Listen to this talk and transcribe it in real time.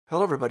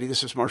Hello, everybody.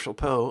 This is Marshall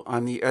Poe.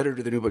 I'm the editor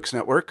of the New Books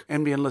Network.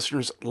 NBN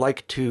listeners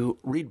like to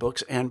read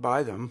books and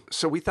buy them.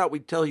 So we thought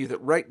we'd tell you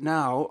that right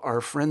now, our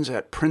friends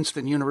at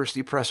Princeton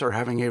University Press are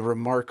having a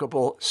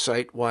remarkable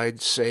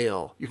site-wide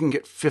sale. You can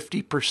get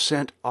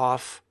 50%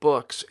 off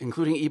books,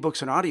 including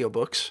ebooks and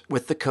audiobooks,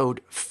 with the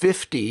code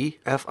 50,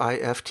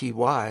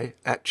 F-I-F-T-Y,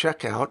 at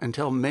checkout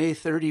until May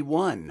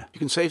 31. You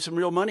can save some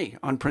real money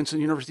on Princeton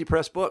University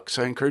Press books.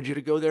 I encourage you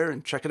to go there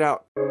and check it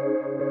out.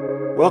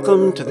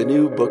 Welcome to the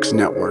New Books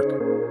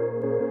Network.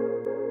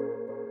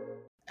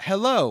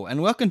 Hello,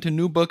 and welcome to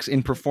New Books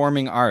in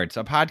Performing Arts,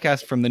 a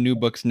podcast from the New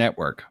Books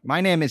Network.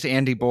 My name is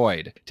Andy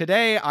Boyd.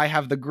 Today, I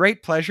have the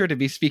great pleasure to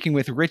be speaking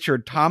with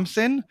Richard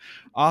Thompson,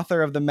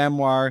 author of the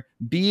memoir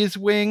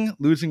Beeswing,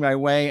 Losing My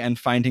Way and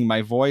Finding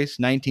My Voice,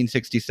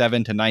 1967 to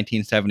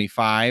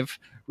 1975.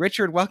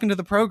 Richard, welcome to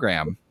the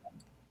program.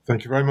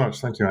 Thank you very much.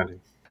 Thank you, Andy.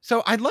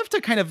 So I'd love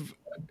to kind of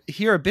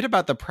hear a bit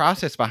about the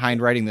process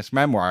behind writing this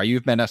memoir.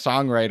 You've been a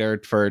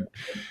songwriter for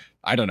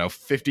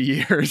 50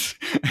 years.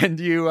 And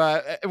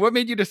what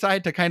made you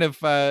decide to kind of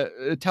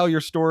tell your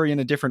story in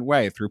a different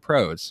way through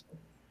prose?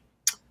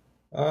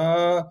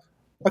 I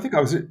think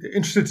I was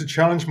interested to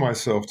challenge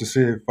myself to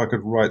see if I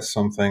could write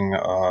something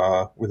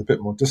with a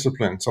bit more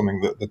discipline,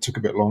 something that took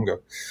a bit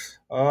longer.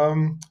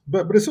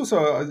 But it's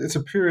also, it's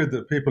a period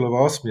that people have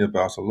asked me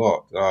about a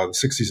lot, the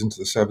 60s into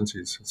the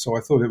 70s. So I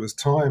thought it was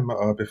time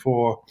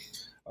before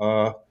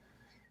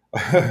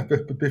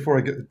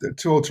I get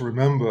too old to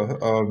remember,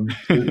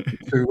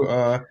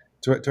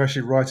 to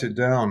actually write it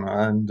down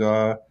and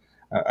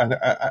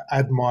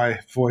add my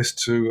voice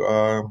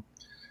to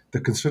the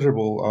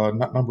considerable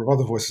number of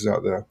other voices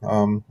out there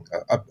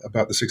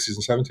about the 60s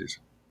and 70s.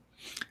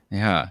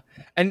 Yeah,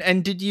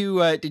 and did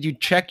you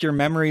check your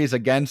memories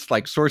against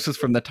like sources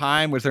from the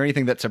time? Was there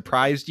anything that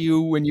surprised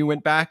you when you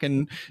went back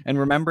and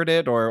remembered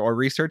it or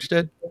researched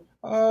it?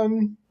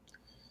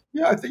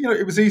 Yeah, I think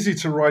it was easy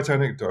to write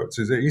anecdotes.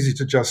 It's easy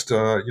to just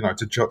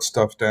to jot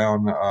stuff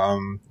down.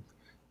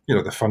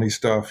 The funny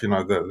stuff,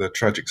 the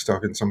tragic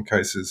stuff in some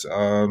cases,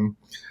 and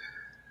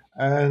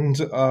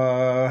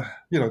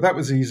that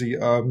was easy.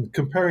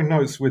 Comparing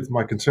notes with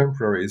my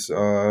contemporaries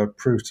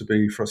proved to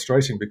be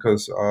frustrating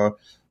because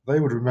they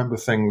would remember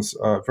things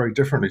very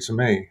differently to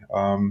me.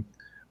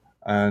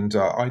 And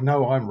I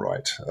know I'm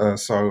right,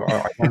 so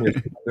I know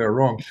if they're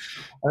wrong.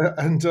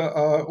 And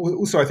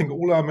also, I think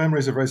all our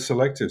memories are very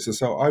selective.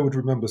 So I would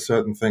remember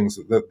certain things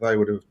that they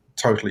would have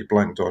totally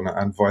blanked on,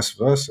 and vice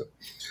versa.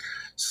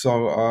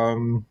 So,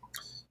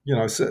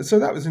 so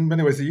that was in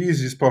many ways the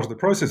easiest part of the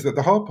process. That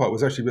the hard part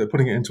was actually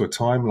putting it into a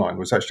timeline,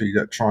 was actually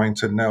trying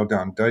to nail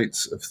down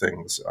dates of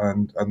things,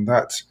 and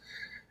that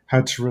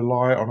had to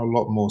rely on a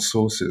lot more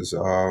sources.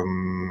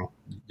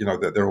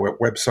 That there are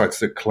websites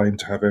that claim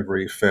to have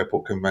every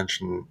Fairport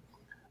Convention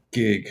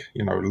gig,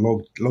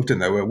 logged in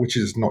there, which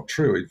is not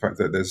true. In fact,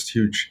 that there's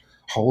huge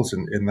holes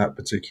in that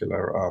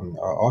particular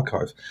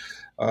archive.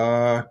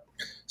 That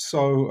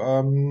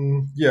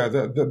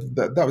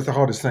was the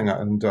hardest thing,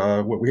 and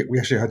we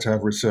actually had to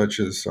have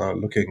researchers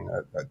looking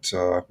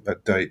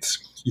at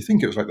dates. You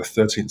think it was like the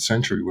 13th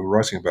century we were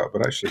writing about,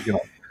 but actually,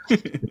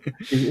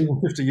 even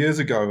 50 years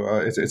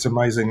ago, it's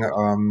amazing.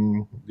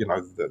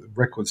 The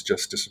records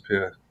just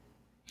disappear.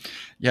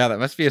 Yeah, that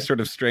must be a sort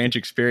of strange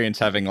experience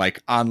having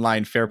like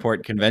online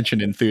Fairport Convention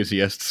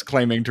enthusiasts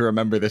claiming to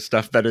remember this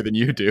stuff better than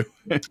you do.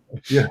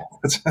 Yeah,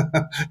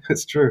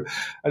 it's true.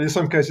 And in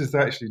some cases they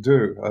actually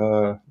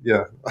do.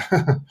 Yeah.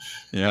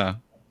 Yeah.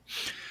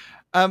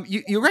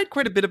 You write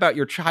quite a bit about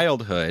your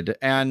childhood,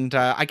 and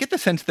I get the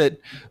sense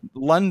that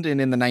London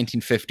in the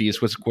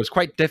 1950s was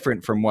quite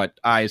different from what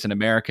I, as an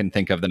American,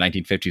 think of the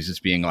 1950s as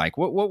being like.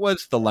 What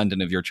was the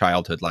London of your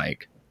childhood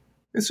like?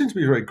 It seemed to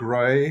be very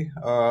grey.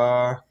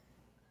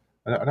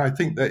 And I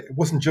think that it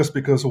wasn't just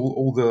because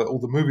all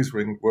the movies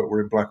were in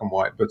black and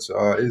white, but it's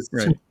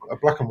right. A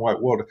black and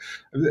white world.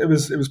 It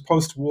was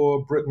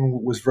post-war.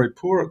 Britain was very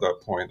poor at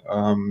that point.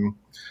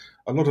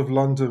 A lot of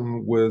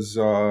London was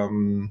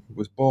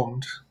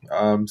bombed,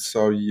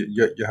 so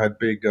you had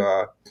big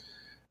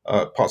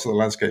parts of the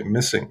landscape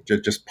missing,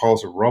 just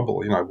piles of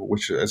rubble.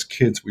 Which as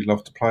kids we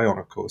loved to play on,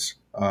 of course.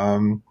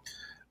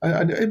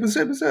 And it was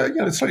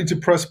a slightly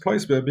depressed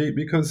place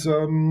because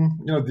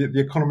the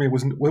economy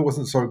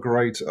wasn't so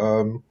great.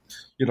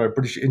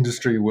 British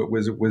industry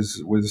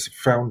was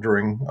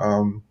foundering,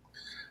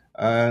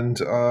 and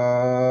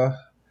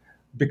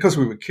because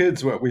we were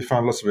kids, we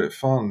found lots of it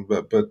fun.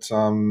 But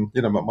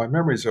my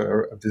memories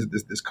are of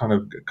this kind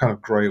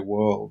of grey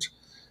world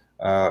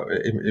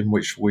in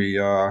which we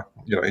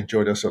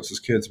enjoyed ourselves as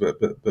kids.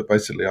 But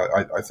basically,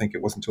 I think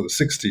it wasn't until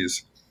the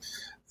 60s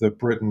that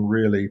Britain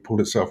really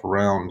pulled itself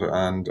around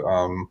and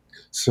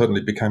certainly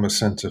became a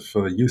centre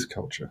for youth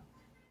culture.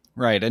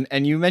 Right.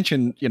 And you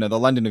mentioned, the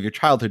London of your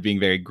childhood being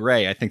very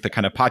gray. I think the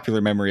kind of popular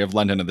memory of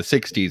London of the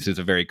 60s is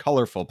a very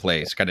colorful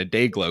place, kind of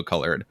day glow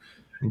colored.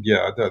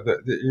 Yeah,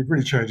 it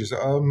really changes.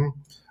 First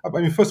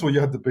of all, you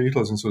had the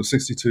Beatles in sort of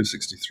 62,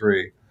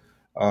 63,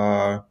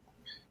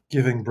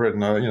 giving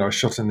Britain a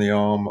shot in the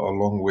arm,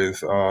 along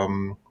with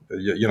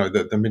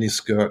the mini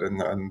skirt and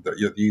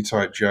the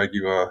E-Type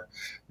Jaguar,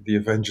 the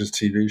Avengers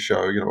TV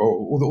show,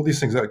 all these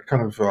things that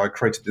kind of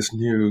created this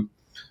new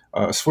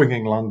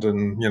swinging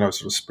London,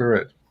 sort of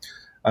spirit.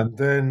 And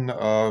then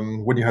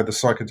when you had the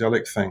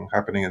psychedelic thing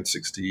happening in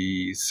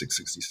 66,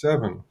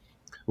 67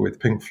 with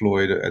Pink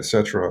Floyd,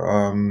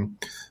 etc.,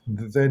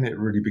 then it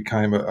really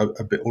became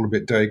a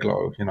bit day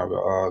glow.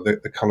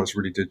 The colors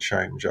really did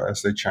change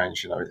as they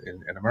changed,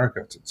 in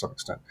America to some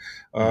extent.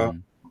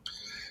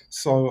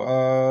 So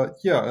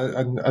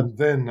and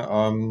then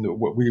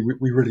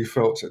we really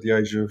felt at the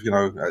age of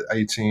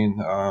 18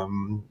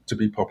 to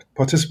be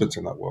participants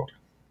in that world.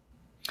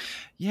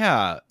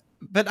 Yeah.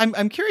 But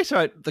I'm curious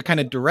about the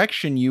kind of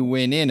direction you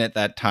went in at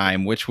that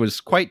time, which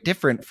was quite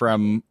different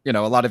from, a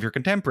lot of your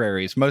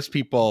contemporaries. Most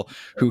people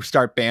who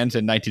start bands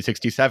in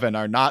 1967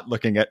 are not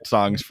looking at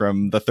songs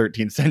from the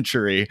 13th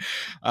century.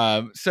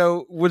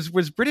 So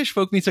was British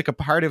folk music a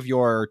part of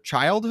your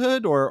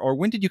childhood, or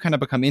when did you kind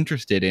of become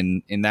interested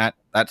in that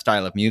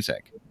style of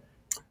music?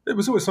 It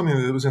was always something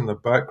that was in the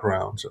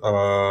background,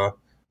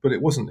 but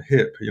it wasn't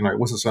hip. It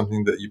wasn't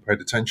something that you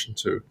paid attention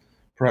to.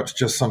 Perhaps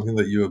just something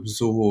that you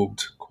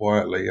absorbed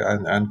quietly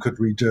and could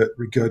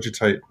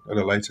regurgitate at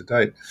a later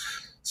date.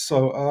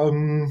 So,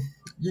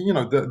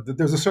 there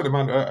was a certain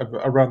amount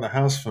around the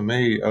house for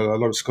me. A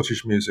lot of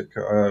Scottish music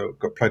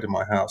got played in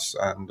my house,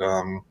 and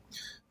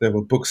there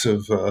were books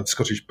of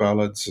Scottish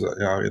ballads in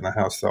the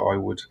house that I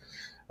would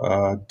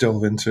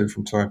delve into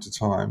from time to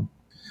time.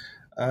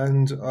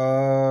 And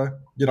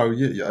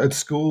at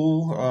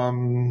school,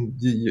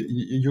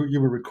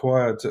 you were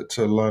required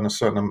to learn a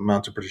certain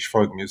amount of British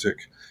folk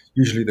music,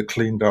 usually the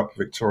cleaned up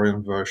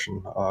Victorian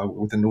version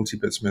with the naughty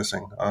bits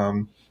missing.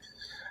 And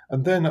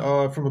then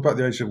from about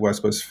the age of, I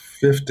suppose,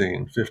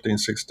 15,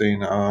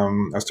 16,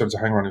 I started to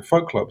hang around in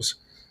folk clubs.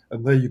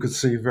 And there you could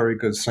see very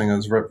good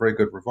singers, very, very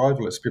good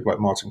revivalists, people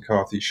like Martin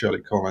Carthy, Shirley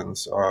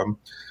Collins,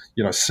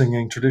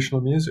 singing traditional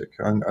music,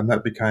 and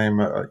that became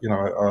a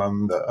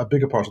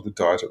bigger part of the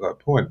diet at that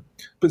point.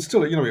 But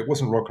still, it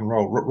wasn't rock and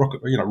roll.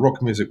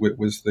 Rock music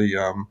was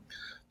the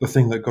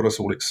thing that got us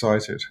all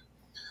excited,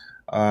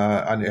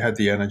 and it had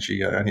the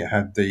energy, and it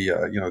had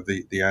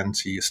the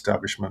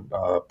anti-establishment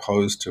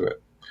pose to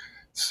it.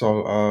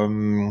 So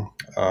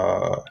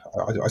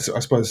I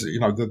suppose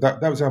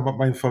that was our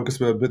main focus,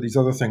 but these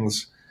other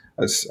things,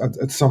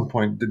 at some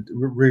point,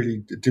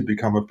 did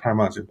become of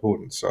paramount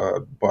importance.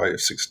 By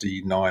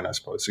 69, I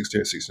suppose,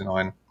 68,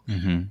 69,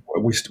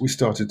 we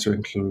started to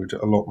include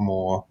a lot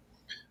more,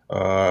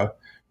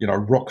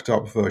 rocked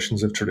up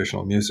versions of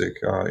traditional music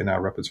in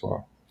our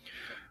repertoire.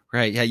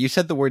 Right. Yeah. You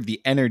said the word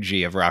the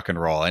energy of rock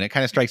and roll, and it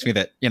kind of strikes me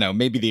that,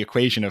 maybe the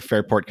equation of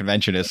Fairport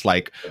Convention is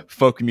like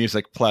folk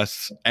music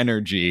plus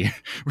energy,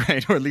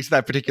 right? Or at least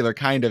that particular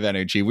kind of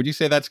energy. Would you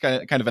say that's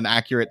kind of an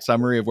accurate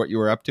summary of what you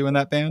were up to in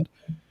that band?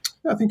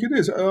 I think it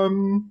is.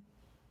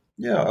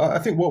 I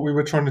think what we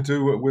were trying to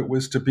do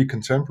was to be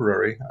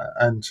contemporary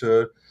and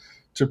to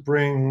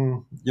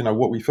bring,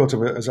 what we felt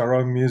of it as our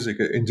own music,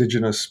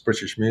 indigenous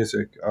British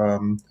music,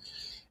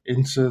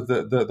 into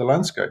the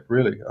landscape,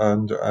 really.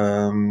 And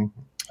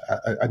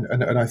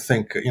I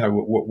think,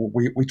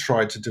 we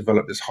tried to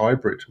develop this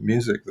hybrid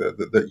music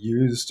that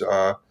used,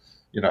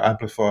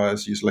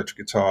 amplifiers, used electric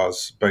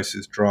guitars,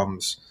 basses,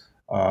 drums,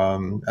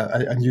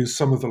 and used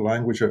some of the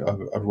language of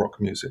rock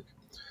music,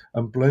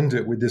 and blend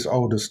it with this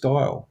older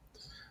style.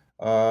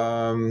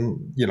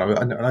 And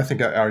I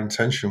think our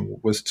intention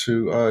was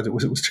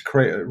to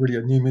create really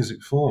a new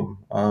music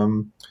form,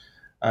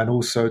 and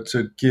also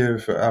to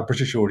give our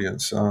British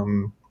audience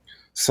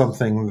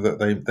something that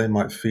they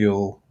might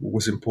feel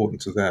was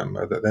important to them,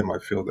 that they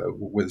might feel that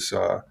was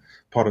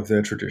part of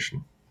their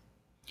tradition.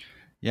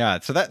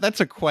 Yeah, so that's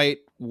a quite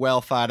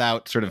well thought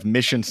out sort of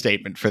mission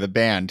statement for the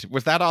band.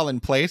 Was that all in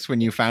place when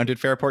you founded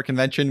Fairport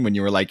Convention when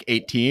you were like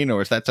 18,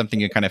 or is that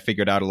something you kind of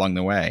figured out along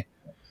the way?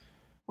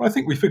 Well, I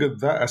think we figured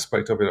that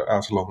aspect of it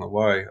out along the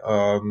way.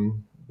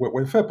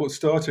 When Fairport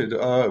started,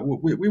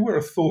 we were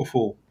a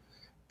thoughtful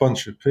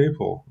bunch of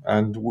people,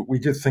 and we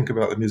did think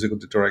about the musical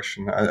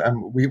direction,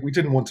 and we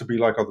didn't want to be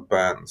like other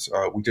bands.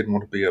 We didn't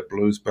want to be a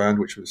blues band,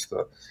 which was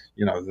the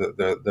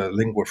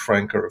lingua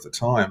franca of the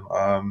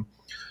time.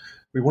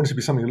 We wanted to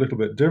be something a little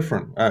bit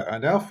different,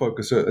 and our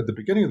focus at the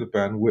beginning of the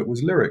band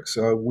was lyrics.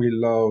 We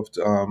loved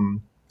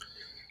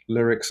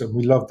lyrics, and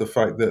we loved the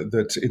fact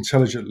that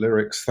intelligent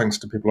lyrics, thanks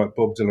to people like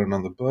Bob Dylan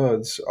and the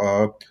Byrds,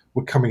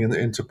 were coming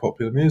into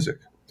popular music.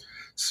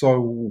 So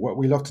what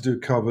we love to do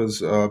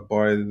covers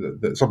by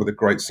some of the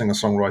great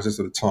singer-songwriters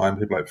of the time,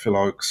 people like Phil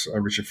Oakes,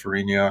 Richard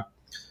Farina.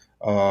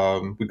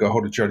 We got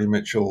hold of Joni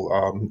Mitchell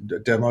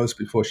demos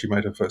before she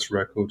made her first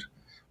record.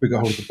 We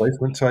got hold of the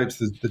basement tapes,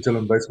 the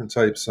Dylan basement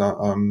tapes.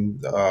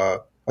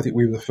 I think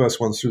we were the first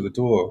ones through the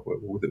door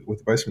with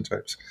the basement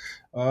tapes.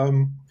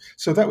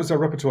 So that was our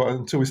repertoire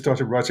until we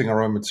started writing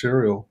our own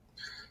material.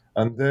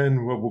 And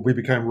then we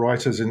became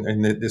writers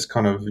in this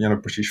kind of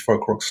British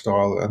folk rock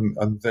style,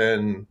 and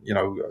then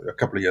a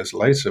couple of years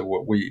later,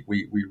 we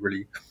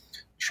really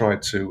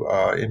tried to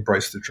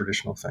embrace the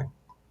traditional thing.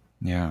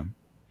 Yeah.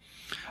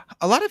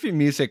 A lot of your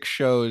music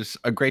shows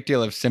a great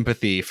deal of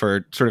sympathy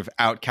for sort of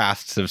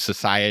outcasts of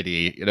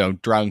society,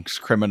 drunks,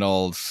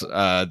 criminals,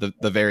 the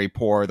very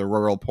poor, the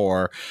rural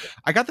poor.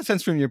 I got the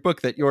sense from your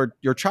book that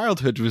your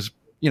childhood was,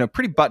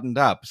 pretty buttoned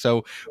up.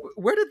 So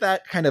where did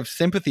that kind of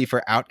sympathy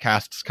for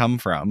outcasts come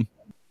from?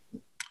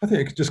 I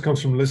think it just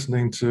comes from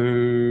listening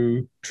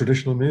to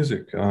traditional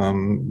music,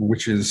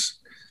 which is,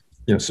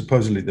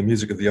 supposedly the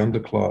music of the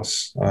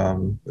underclass,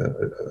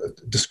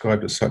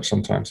 described as such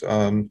sometimes,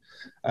 and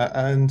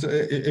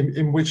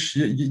in which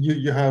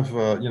you have,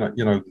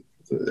 the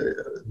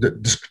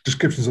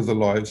descriptions of the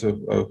lives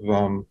of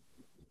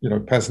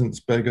peasants,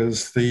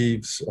 beggars,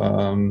 thieves,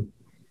 and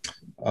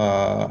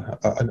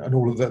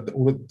all of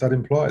that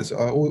implies.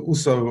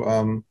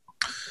 Also,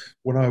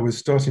 when I was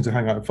starting to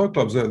hang out in folk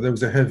clubs, there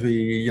was a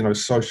heavy,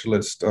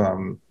 socialist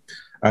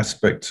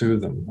aspect to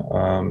them.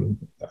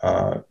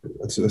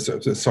 So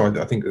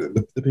I think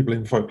the people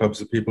in folk clubs,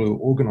 the people who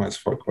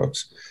organized folk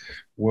clubs,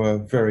 were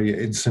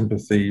very in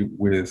sympathy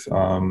with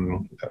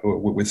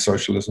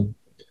socialism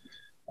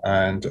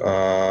and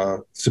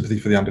sympathy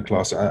for the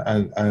underclass,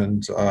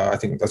 and I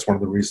think that's one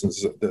of the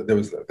reasons that there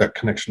was that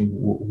connection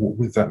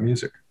with that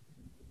music.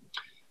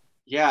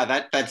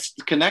 Yeah, that's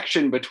the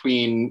connection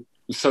between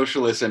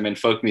socialism and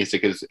folk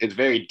music is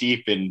very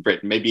deep in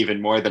Britain, maybe even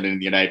more than in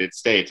the United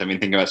States. I mean,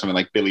 think about someone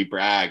like Billy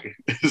Bragg,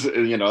 a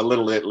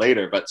little bit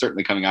later, but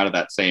certainly coming out of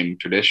that same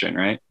tradition,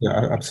 right?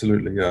 Yeah,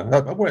 absolutely. Yeah.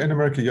 Well, in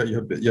America, you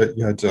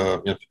had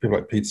people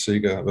like Pete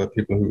Seeger,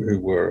 people who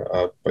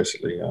were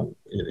basically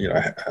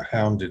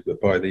hounded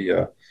by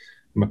the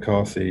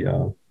McCarthy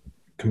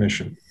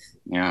Commission.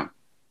 Yeah.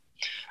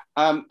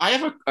 I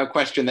have a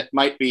question that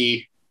might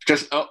be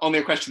just only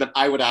a question that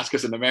I would ask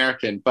as an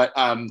American, but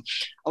a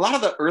lot of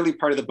the early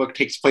part of the book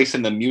takes place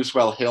in the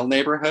Muswell Hill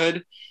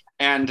neighborhood.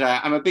 And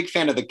I'm a big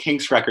fan of the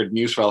Kinks record,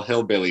 Muswell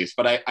Hillbillies,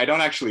 but I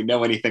don't actually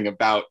know anything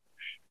about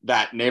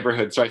that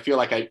neighborhood. So I feel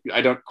like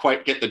I don't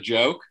quite get the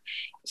joke.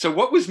 So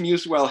what was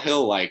Muswell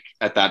Hill like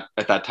at that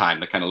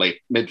time, the kind of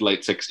mid to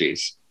late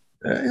 60s?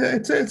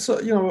 It's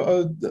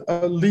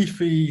a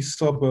leafy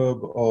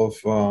suburb of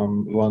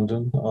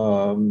London.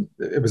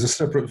 It was a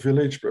separate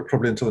village,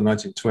 probably until the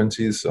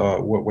 1920s,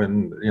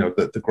 when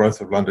the growth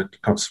of London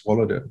kind of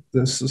swallowed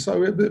it.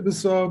 So it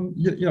was a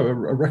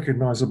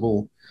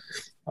recognizable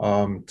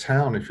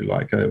town, if you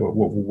like,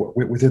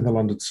 within the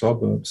London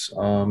suburbs.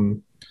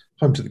 Home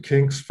to the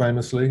Kinks,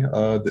 famously.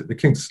 The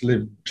Kinks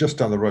lived just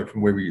down the road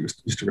from where we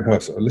used to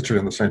rehearse, literally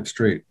on the same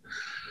street.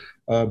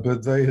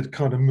 But they had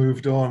kind of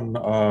moved on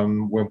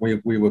when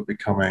we were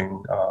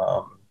becoming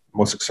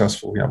more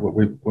successful.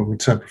 When we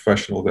turned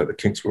professional, the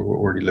Kinks were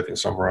already living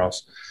somewhere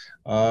else.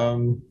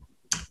 And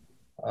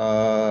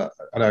I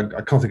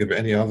can't think of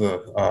any other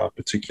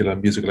particular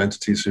musical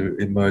entities who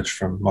emerged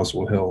from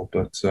Muswell Hill.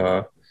 But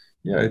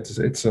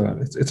it's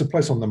a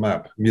place on the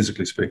map,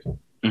 musically speaking.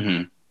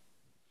 Mm-hmm.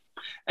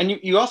 And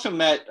you also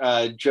met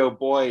Joe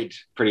Boyd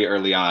pretty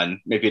early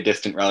on, maybe a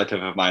distant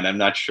relative of mine, I'm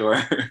not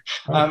sure.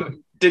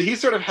 Did he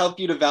sort of help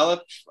you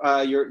develop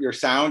your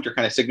sound, your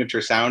kind of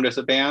signature sound as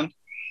a band?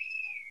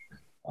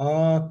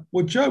 Well,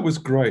 Joe was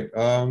great.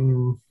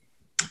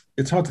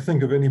 It's hard to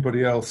think of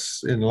anybody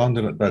else in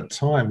London at that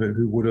time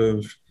who would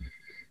have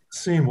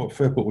seen what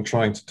Fairport were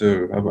trying to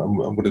do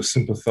and would have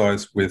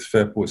sympathized with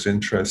Fairport's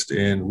interest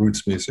in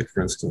roots music,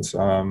 for instance.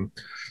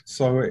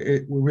 So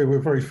we were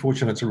very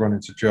fortunate to run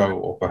into Joe,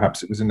 or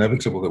perhaps it was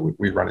inevitable that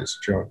we ran into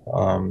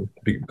Joe,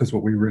 because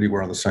we really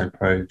were on the same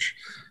page.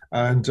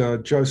 And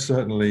Joe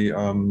certainly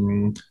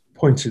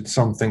pointed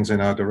some things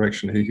in our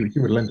direction. He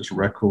would lend us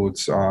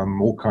records,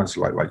 all kinds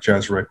of like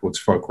jazz records,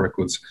 folk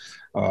records,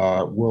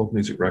 world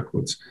music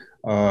records,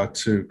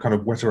 to kind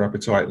of whet our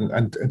appetite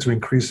and to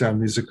increase our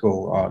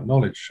musical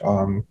knowledge.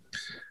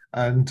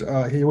 And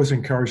he always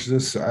encouraged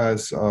us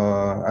as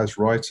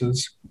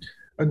writers.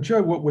 And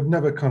Joe would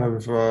never kind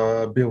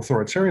of be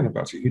authoritarian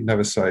about it. He'd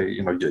never say,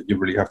 you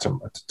really have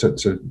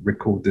to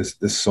record this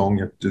song,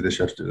 you have to do this,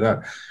 you have to do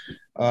that.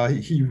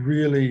 He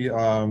really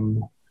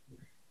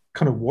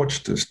kind of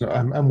watched us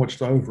and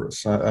watched over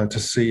us to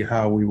see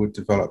how we would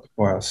develop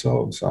by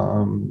ourselves,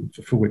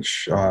 for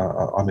which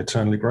I'm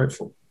eternally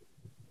grateful.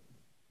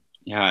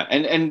 Yeah,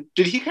 and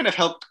did he kind of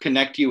help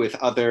connect you with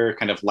other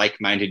kind of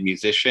like-minded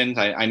musicians?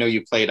 I know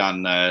you played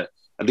on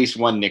at least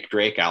one Nick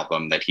Drake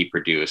album that he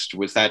produced.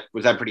 Was that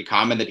pretty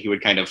common that he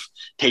would kind of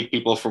take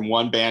people from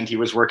one band he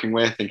was working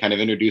with and kind of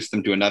introduce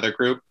them to another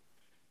group?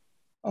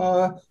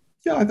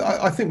 Yeah,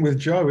 I think with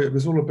Joe, it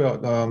was all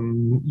about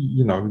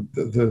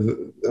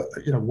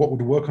what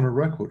would work on a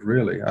record,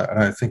 really. And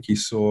I think he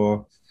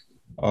saw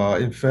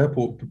in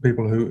Fairport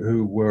people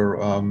who were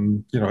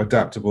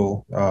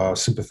adaptable,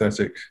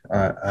 sympathetic,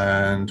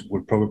 and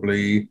would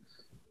probably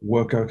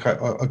work a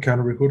kind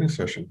of recording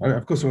session.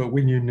 Of course,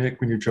 we knew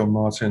Nick, we knew John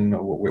Martin,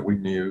 we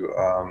knew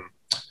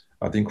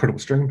the Incredible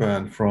String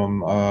Band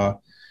from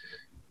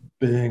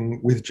being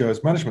with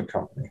Joe's management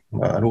company,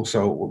 and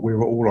also we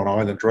were all on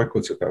Island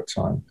Records at that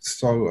time.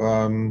 So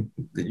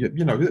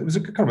it was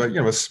a kind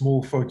of a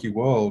small folky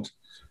world,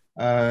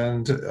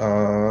 and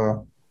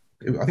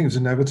I think it was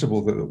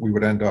inevitable that we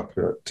would end up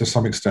to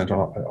some extent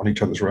on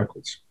each other's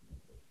records.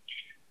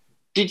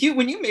 Did you,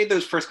 when you made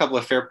those first couple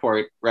of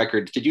Fairport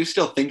records, did you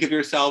still think of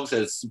yourselves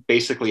as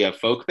basically a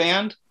folk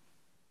band?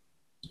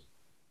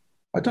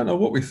 I don't know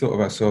what we thought of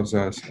ourselves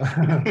as.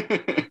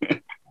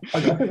 I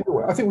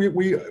think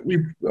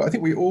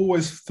we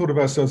always thought of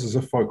ourselves as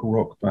a folk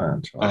rock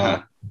band.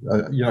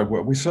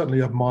 We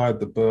certainly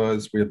admired the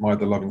Byrds, we admired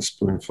the Loving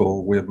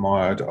Spoonful, we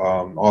admired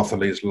Arthur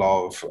Lee's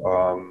Love,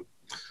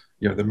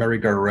 the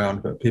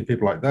Merry-Go-Round, but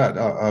people like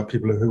that,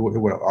 people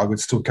who I would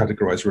still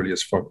categorize really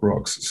as folk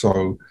rocks.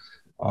 So,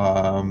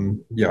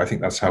 I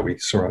think that's how we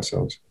saw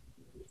ourselves.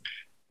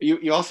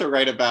 You also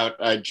write about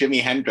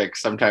Jimi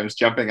Hendrix sometimes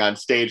jumping on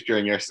stage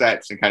during your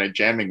sets and kind of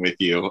jamming with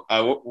you.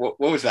 What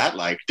was that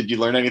like? Did you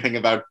learn anything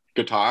about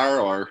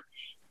guitar or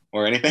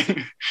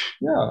anything?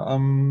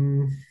 Yeah,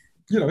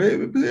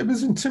 it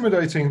was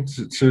intimidating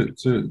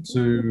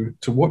to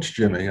watch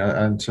Jimmy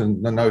and to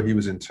know he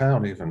was in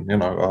town. Even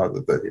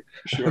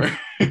Sure.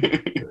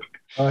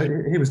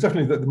 He was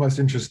definitely the most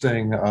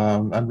interesting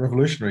and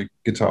revolutionary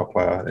guitar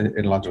player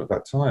in London at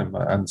that time,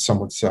 and some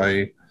would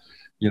say,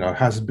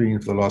 has been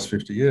for the last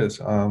 50 years.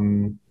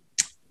 And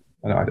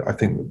I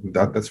think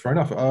that's fair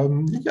enough.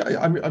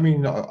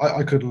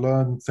 I could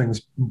learn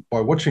things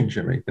by watching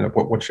Jimmy,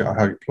 watching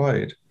how he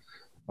played.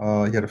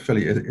 He had a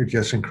fairly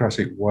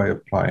idiosyncratic way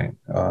of playing,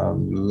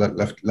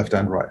 left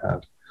and right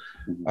hand.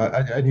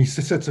 And he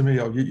said to me,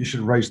 you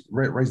should raise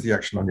the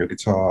action on your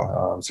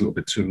guitar. It's a little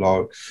bit too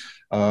low.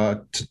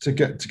 To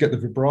get the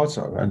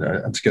vibrato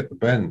and to get the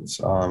bends,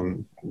 he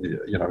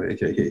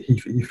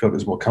felt it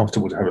was more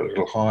comfortable to have it a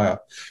little higher,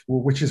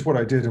 which is what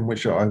I did and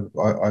which I've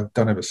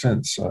done ever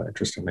since.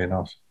 Interestingly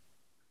enough.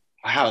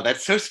 Wow,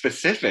 that's so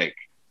specific.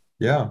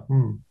 Yeah.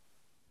 One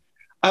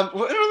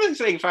other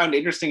thing I found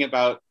interesting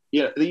about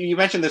you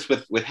mentioned this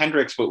with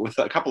Hendrix, but with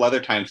a couple other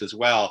times as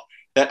well,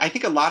 that I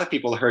think a lot of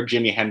people heard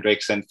Jimi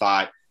Hendrix and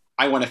thought,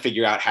 I want to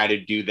figure out how to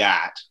do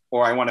that,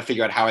 or I want to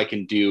figure out how I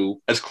can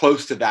do as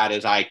close to that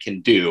as I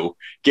can do,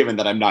 given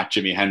that I'm not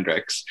Jimi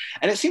Hendrix.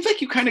 And it seems like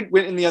you kind of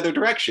went in the other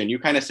direction. You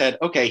kind of said,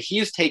 okay,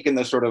 he's taken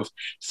the sort of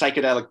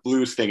psychedelic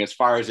blues thing as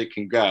far as it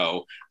can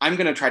go. I'm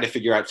going to try to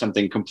figure out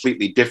something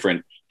completely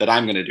different that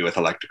I'm going to do with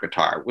electric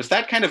guitar. Was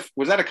that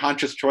a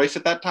conscious choice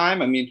at that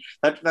time? I mean,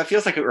 that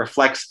feels like it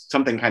reflects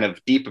something kind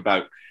of deep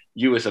about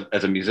you as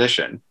a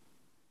musician.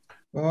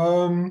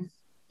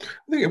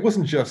 I think it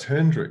wasn't just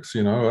Hendrix,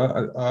 at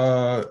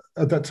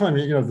that time,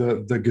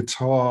 the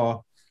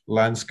guitar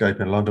landscape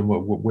in London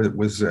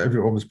was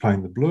everyone was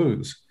playing the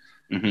blues.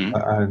 Mm-hmm.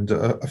 And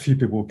a few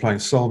people were playing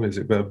soul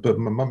music, but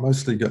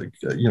mostly,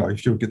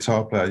 if you're a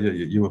guitar player,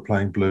 you were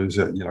playing blues.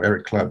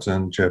 Eric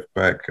Clapton, Jeff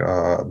Beck,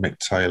 Mick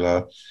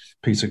Taylor,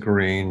 Peter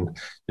Green,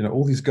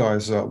 all these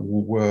guys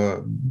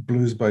were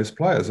blues-based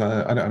players.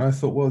 And I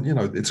thought, well,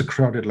 it's a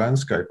crowded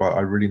landscape.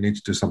 I really need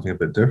to do something a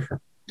bit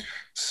different.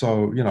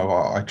 So,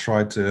 I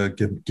tried to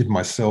give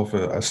myself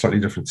a slightly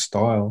different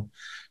style,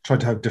 tried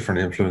to have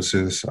different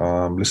influences,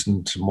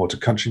 listen more to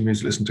country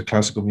music, listen to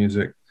classical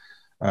music,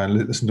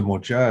 and listen to more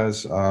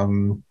jazz,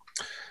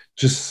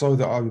 just so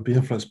that I would be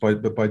influenced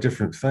by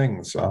different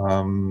things.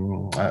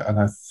 And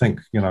I think,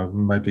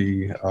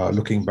 maybe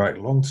looking back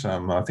long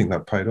term, I think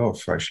that paid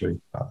off, actually,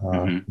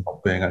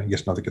 not being,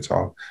 another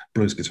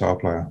blues guitar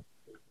player.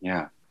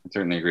 Yeah. I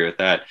certainly agree with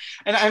that.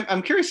 And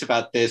I'm curious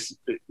about this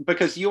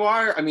because you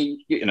are,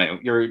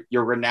 you're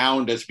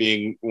renowned as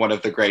being one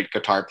of the great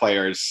guitar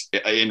players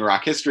in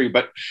rock history,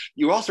 but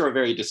you also are a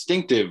very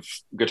distinctive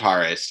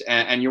guitarist.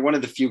 And you're one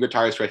of the few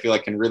guitarists who I feel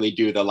like can really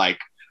do the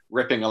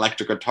ripping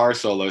electric guitar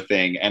solo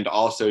thing and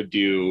also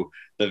do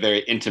the very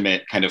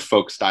intimate kind of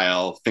folk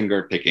style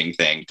finger picking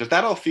thing. Does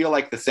that all feel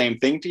like the same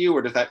thing to you,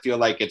 or does that feel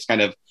like it's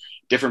kind of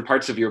different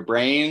parts of your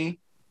brain?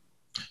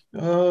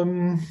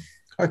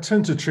 I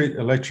tend to treat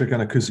electric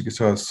and acoustic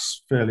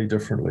guitars fairly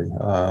differently.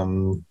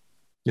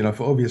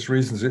 For obvious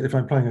reasons. If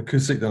I'm playing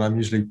acoustic, then I'm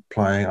usually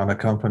playing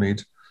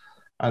unaccompanied,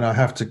 and I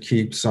have to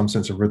keep some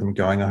sense of rhythm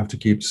going. I have to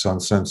keep some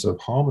sense of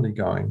harmony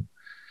going,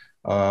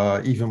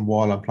 even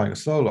while I'm playing a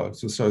solo.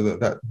 So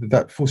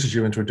that forces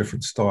you into a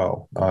different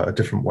style, a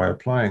different way of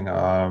playing,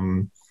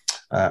 and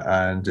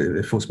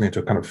it forces me into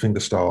a kind of finger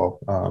style.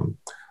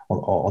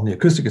 On the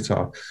acoustic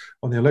guitar.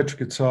 On the electric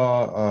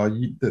guitar,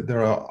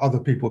 there are other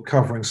people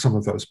covering some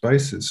of those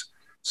bases.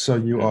 So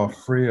you are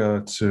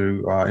freer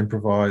to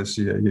improvise,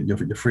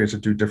 you're freer to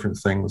do different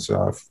things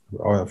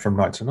from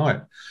night to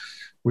night,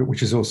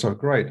 which is also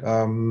great.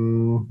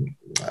 And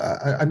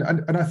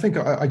I think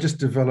I just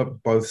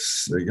developed both,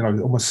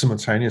 almost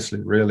simultaneously,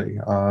 really.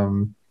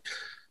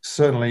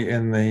 Certainly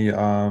in the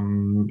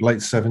late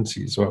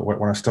 70s,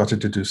 when I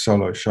started to do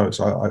solo shows,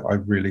 I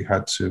really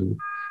had to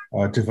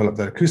developed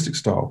that acoustic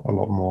style a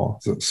lot more.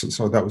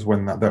 So that was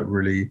when that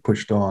really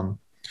pushed on.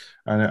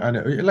 And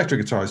electric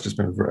guitar has just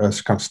been a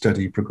kind of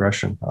steady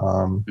progression.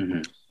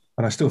 And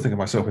I still think of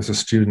myself as a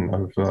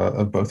student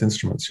of both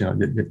instruments. You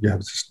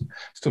have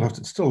still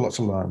a lot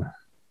to learn.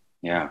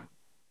 Yeah.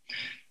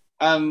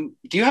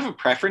 Do you have a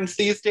preference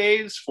these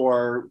days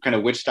for kind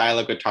of which style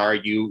of guitar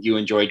you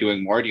enjoy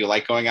doing more? Do you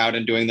like going out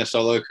and doing the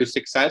solo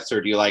acoustic sets,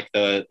 or do you like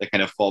the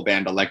kind of full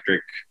band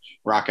electric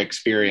rock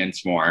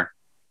experience more?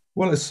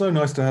 Well, it's so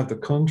nice to have the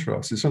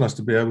contrast. It's so nice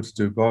to be able to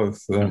do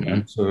both,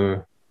 and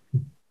to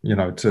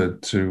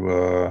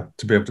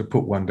to be able to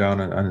put one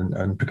down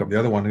and pick up the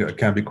other one. It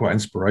can be quite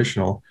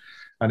inspirational,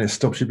 and it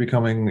stops you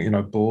becoming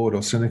bored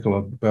or cynical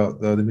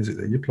about the music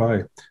that you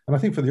play. And I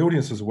think for the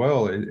audience as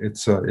well,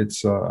 it's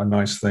a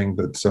nice thing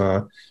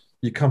that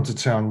you come to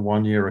town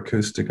one year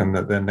acoustic, and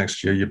that then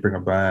next year you bring a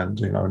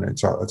band, and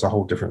it's a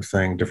whole different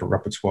thing, different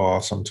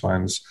repertoire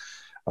sometimes.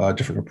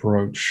 Different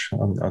approach,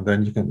 and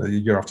then you can the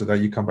year after that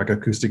you come back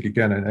acoustic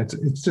again, and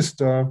it's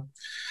just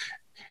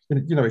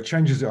it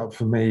changes it up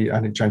for me,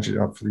 and it changes it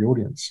up for the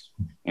audience.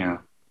 Yeah.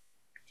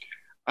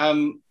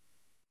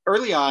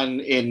 Early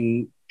on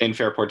in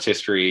Fairport's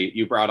history,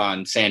 you brought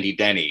on Sandy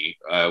Denny,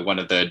 one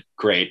of the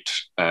great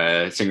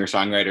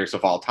singer-songwriters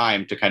of all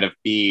time, to kind of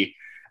be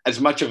as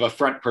much of a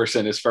front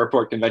person as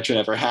Fairport Convention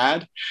ever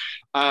had.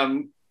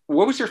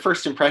 What was your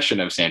first impression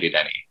of Sandy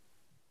Denny?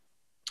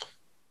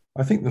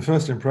 I think the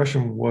first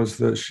impression was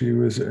that she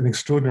was an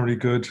extraordinarily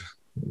good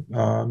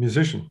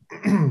musician.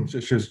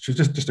 She's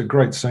just a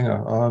great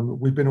singer.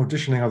 We've been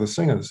auditioning other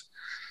singers,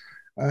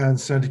 and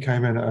Sandy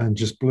came in and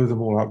just blew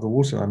them all out of the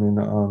water. I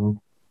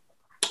mean,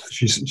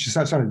 she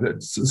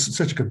sounded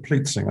such a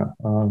complete singer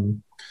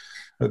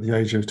at the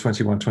age of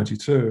 21,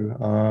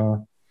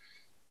 22.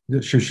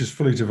 She's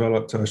fully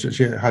developed.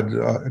 She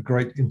had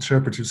great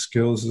interpretive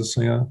skills as a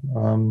singer.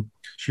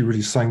 She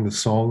really sang the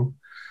song.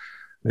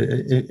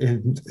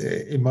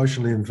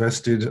 Emotionally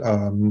invested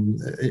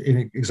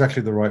in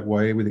exactly the right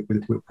way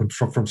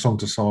from song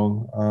to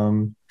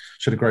song.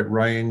 She had a great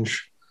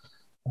range,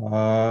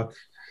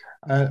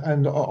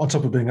 and on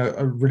top of being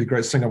a really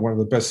great singer, one of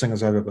the best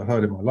singers I've ever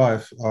heard in my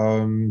life,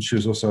 she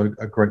was also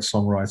a great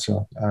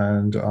songwriter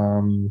and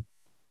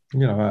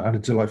and a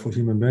delightful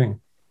human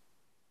being.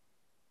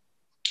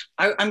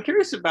 I'm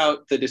curious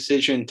about the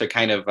decision to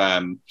kind of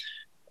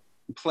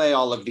play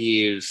all of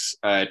these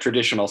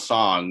traditional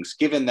songs,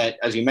 given that,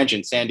 as you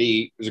mentioned,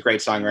 Sandy was a great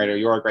songwriter,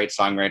 you're a great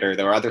songwriter,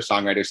 there were other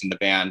songwriters in the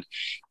band.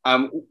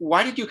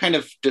 Why did you kind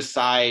of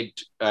decide,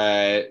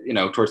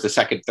 towards the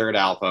second, third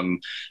album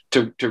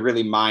to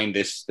really mine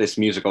this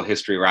musical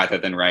history rather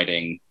than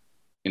writing,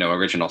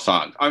 original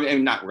songs? I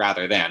mean, not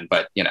rather than,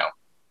 but,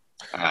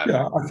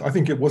 I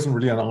think it wasn't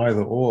really an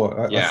either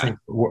or.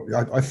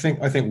 I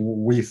think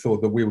we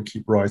thought that we would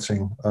keep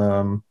writing,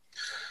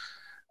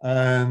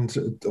 and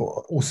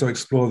also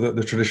explore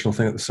the traditional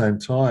thing at the same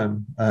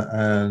time.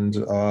 And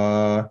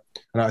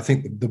I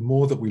think the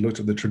more that we looked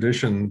at the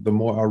tradition, the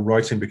more our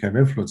writing became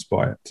influenced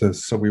by it.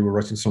 So we were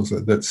writing songs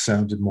that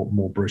sounded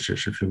more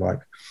British, if you like.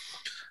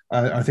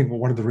 I think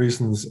one of the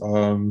reasons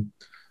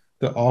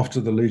that after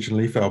the Legion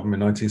Leaf album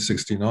in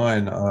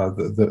 1969,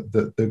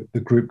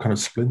 the group kind of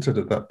splintered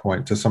at that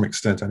point, to some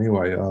extent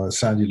anyway.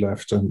 Sandy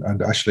left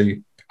and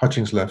Ashley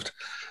Hutchings left.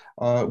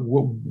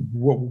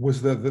 What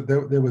was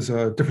there was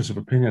a difference of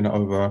opinion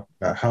over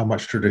how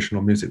much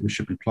traditional music we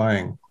should be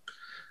playing.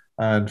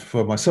 And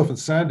for myself and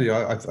Sandy,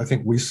 I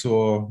think we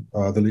saw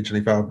the Legion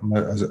Leaf album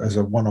as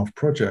a one-off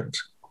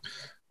project,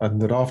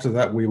 and that after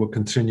that we would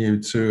continue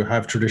to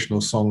have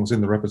traditional songs in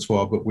the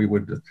repertoire, but we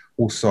would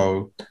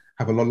also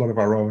have a lot of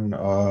our own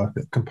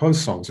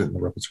composed songs in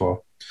the repertoire.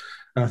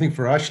 And I think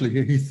for Ashley,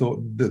 he thought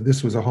that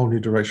this was a whole new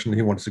direction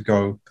he wanted to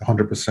go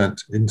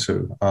 100%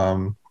 into.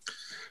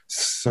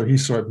 So he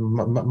saw it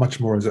much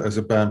more as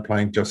a band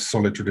playing just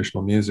solid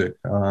traditional music,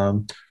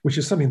 which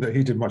is something that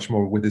he did much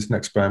more with his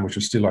next band, which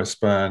was Steel Eye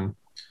Span,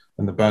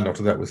 and the band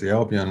after that was the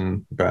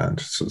Albion Band.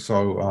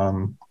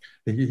 So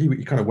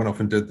he kind of went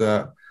off and did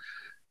that.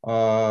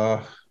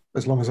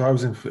 As long as I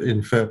was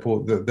in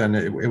Fairport, then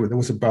there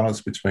was a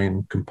balance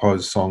between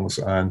composed songs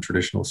and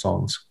traditional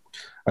songs.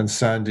 And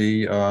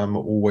Sandy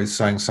always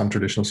sang some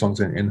traditional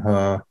songs in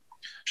her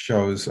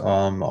shows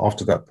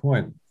after that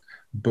point.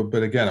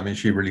 But again, I mean,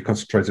 she really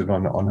concentrated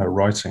on her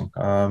writing,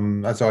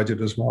 as I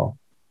did as well.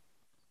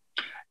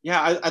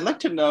 Yeah, I'd like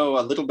to know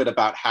a little bit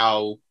about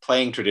how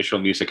playing traditional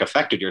music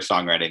affected your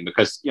songwriting,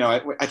 because,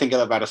 I think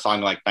about a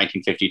song like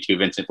 1952,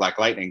 Vincent Black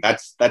Lightning.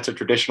 That's a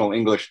traditional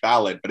English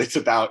ballad, but it's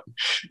about,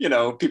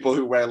 people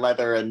who wear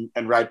leather and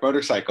ride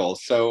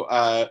motorcycles. So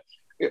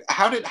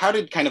how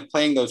did kind of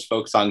playing those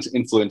folk songs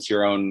influence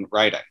your own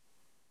writing?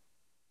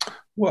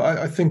 Well,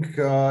 I think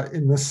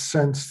in the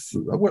sense,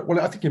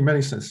 I think in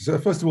many senses.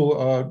 First of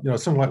all, a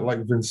song like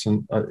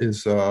Vincent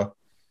is a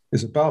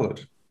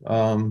ballad.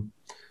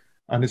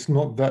 And it's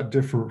not that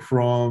different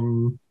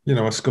from,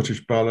 a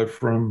Scottish ballad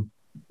from,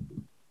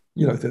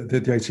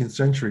 the 18th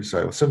century, say,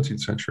 or 17th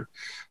century.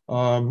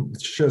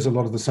 It shares a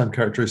lot of the same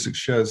characteristics,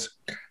 shares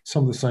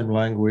some of the same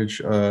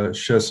language,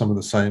 shares some of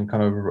the same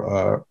kind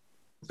of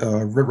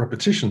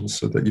repetitions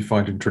that you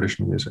find in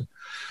traditional music.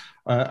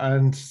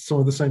 And some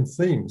of the same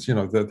themes,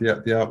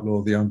 the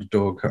outlaw, the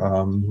underdog,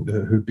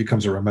 who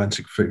becomes a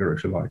romantic figure,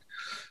 if you like.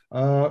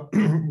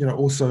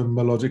 Also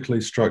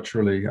melodically,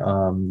 structurally,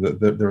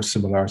 there are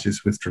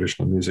similarities with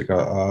traditional music.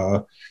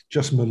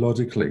 Just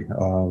melodically,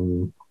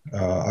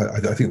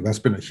 I think that's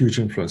been a huge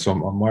influence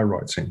on my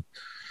writing.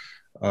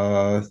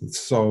 I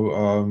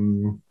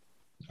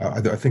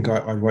think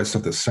I write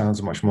stuff that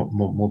sounds much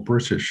more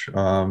British.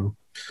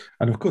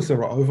 And of course,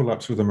 there are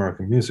overlaps with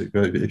American music.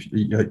 If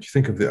you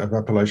think of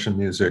Appalachian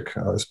music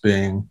as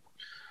being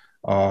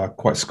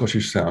quite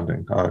Scottish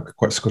sounding,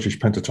 quite Scottish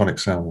pentatonic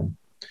sounding.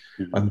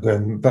 Mm-hmm. And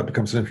then that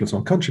becomes an influence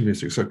on country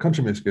music. So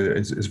country music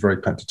is very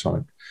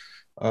pentatonic.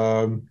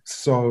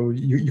 So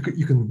you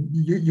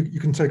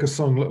can take a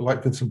song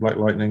like Vincent Black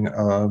Lightning,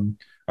 and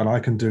I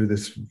can do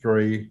this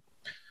very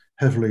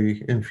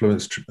heavily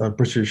influenced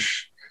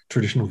British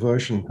traditional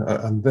version,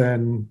 and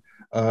then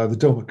the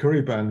Del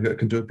McCoury band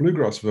can do a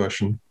bluegrass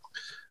version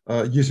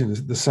using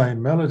the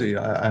same melody,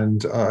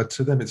 and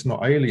to them it's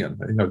not alien.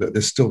 That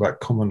there's still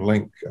that common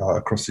link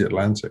across the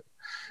Atlantic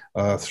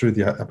through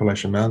the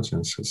Appalachian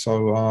Mountains.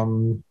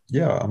 So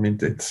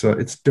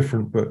it's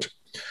different, but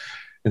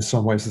in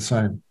some ways the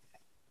same.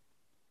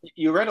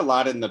 You read a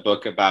lot in the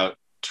book about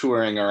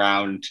touring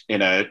around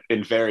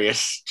in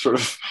various sort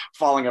of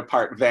falling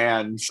apart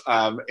vans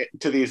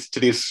to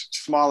these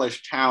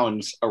smallish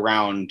towns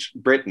around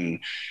Britain.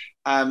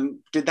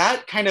 Did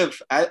that kind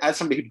of, as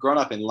somebody who'd grown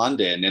up in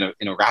London,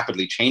 in a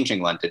rapidly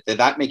changing London, did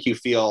that make you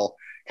feel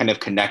kind of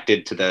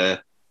connected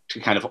to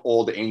kind of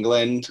old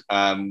England,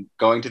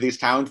 going to these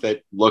towns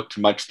that looked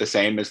much the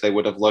same as they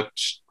would have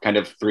looked kind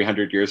of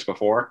 300 years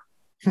before?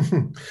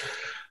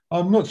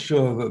 I'm not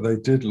sure that they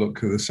did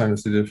look the same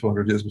as they did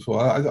 400 years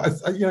before.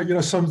 There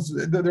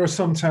are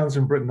some towns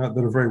in Britain that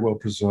are very well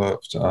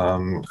preserved,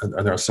 and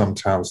there are some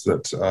towns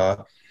that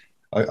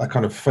are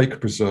kind of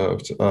fake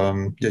preserved.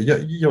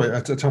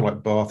 A town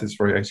like Bath is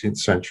very 18th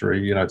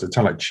century. A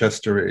town like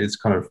Chester is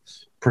kind of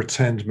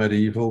pretend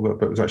medieval, but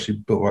it was actually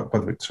built by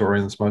the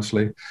Victorians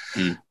mostly.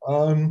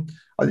 I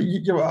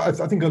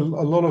think a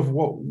lot of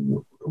what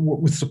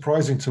was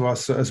surprising to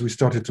us as we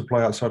started to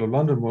play outside of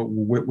London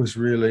was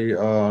really,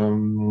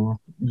 how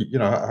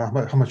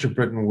much of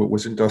Britain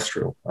was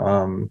industrial.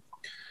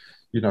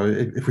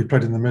 If we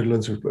played in the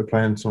Midlands, we were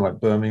playing something like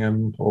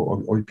Birmingham, or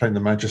we played in the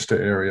Manchester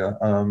area,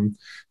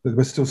 there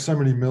were still so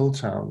many mill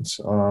towns,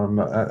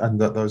 and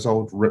that those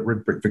old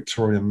red brick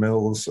Victorian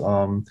mills,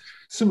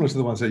 similar to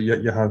the ones that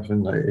you have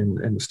in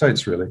the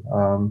States, really.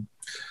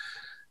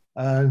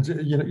 And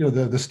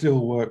the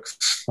steel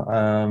works,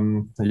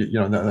 and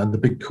the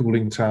big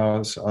cooling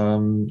towers.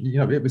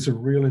 It was a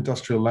real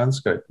industrial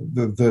landscape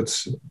that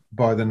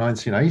by the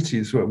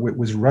 1980s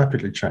was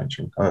rapidly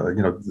changing.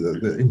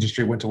 The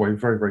industry went away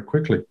very, very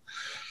quickly,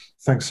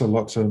 thanks a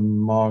lot to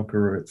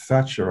Margaret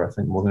Thatcher, I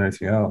think, more than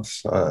anything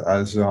else.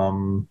 As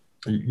the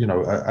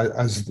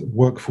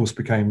workforce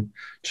became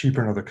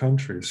cheaper in other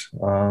countries.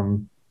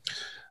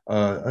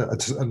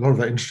 A lot of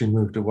that industry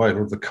moved away. A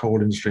lot of the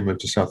coal industry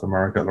moved to South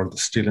America. A lot of the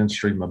steel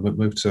industry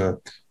moved to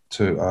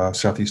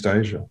Southeast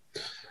Asia,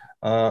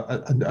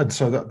 and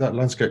so that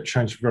landscape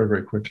changed very,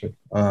 very quickly.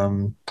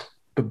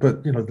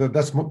 But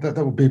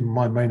that would be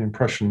my main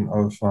impression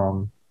of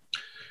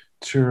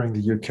touring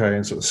the UK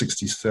in sort of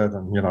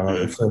 '67.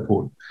 At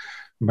Fairport,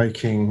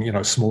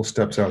 making small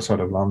steps outside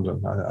of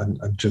London,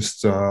 and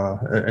just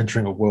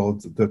entering a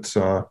world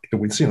that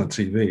we'd seen on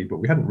TV, but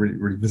we hadn't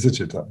really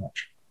visited that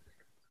much.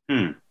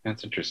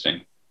 That's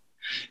interesting.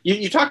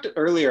 You talked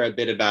earlier a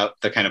bit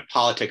about the kind of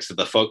politics of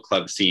the folk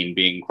club scene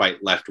being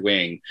quite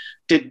left-wing.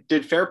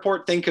 Did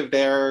Fairport think of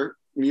their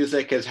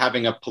music as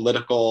having a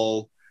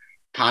political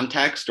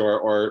context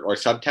or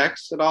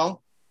subtext at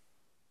all?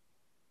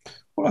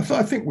 Well,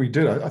 I think we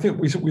did. I think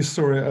we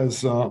saw it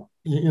as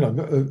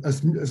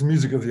as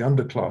music of the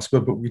underclass,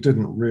 but we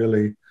didn't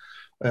really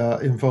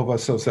involve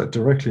ourselves that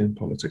directly in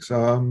politics. We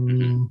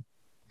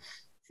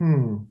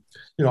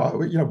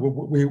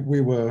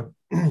were.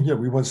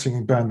 We weren't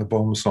singing "Ban the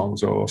Bomb"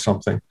 songs or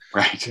something.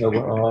 Right.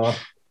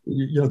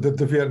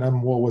 The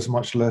Vietnam War was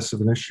much less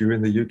of an issue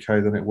in the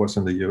UK than it was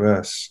in the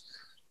US.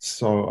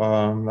 So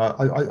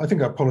I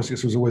think our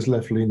politics was always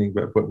left-leaning,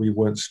 but we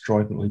weren't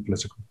stridently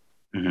political.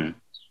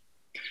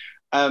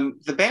 Mm-hmm.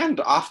 The band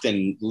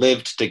often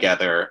lived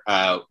together,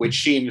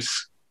 which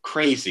seems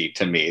crazy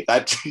to me.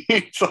 That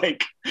it's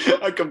like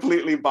a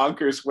completely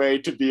bonkers way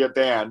to be a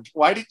band.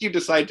 Why did you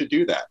decide to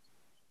do that?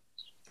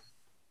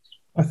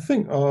 I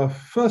think,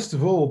 first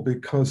of all,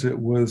 because it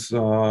was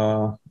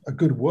a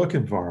good work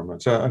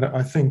environment. And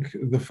I think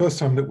the first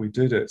time that we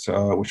did it,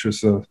 which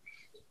was the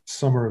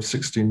summer of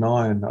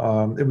 '69,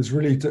 it was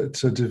really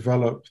to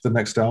develop the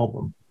next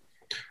album.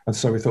 And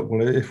so we thought,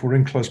 well, if we're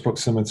in close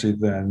proximity,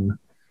 then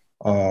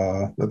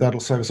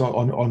that'll save us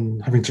on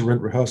having to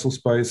rent rehearsal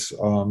space,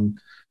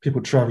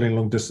 people traveling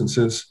long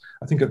distances.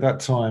 I think at that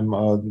time,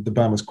 the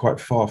band was quite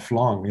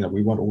far-flung.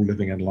 We weren't all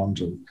living in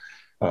London.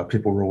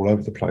 People were all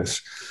over the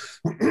place.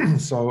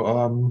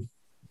 So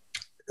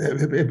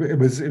it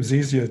was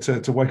easier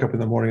to wake up in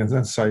the morning and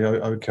then say,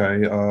 okay,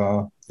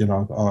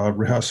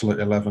 rehearsal at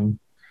 11,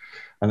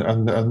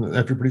 and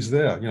everybody's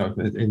there. I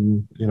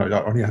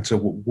only had to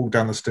walk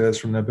down the stairs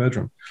from their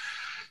bedroom.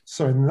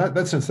 so in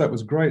that sense, that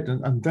was great.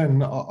 And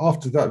then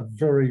after that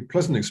very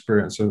pleasant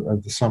experience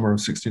of the summer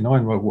of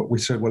 '69, we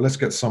said, well, let's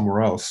get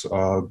somewhere else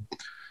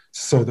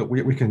so that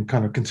we can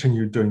kind of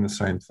continue doing the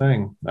same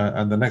thing.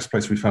 And the next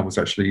place we found was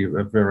actually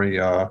a very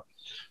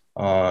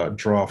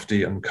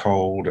drafty and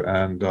cold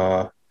and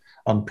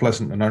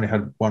unpleasant, and only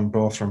had one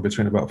bathroom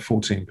between about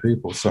 14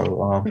 people.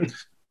 So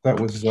that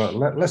was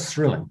less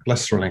thrilling.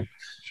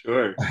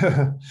 Sure.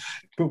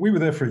 But we were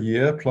there for a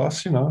year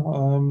plus,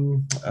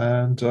 and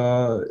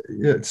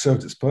it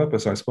served its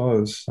purpose, I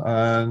suppose.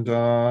 And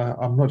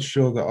I'm not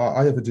sure that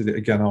I ever did it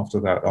again after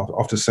that.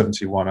 After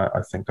 '71,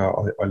 I think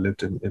I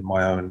lived in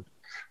my own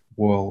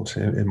world,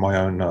 in my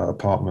own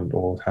apartment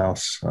or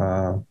house.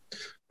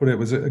 But it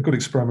was a good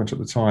experiment at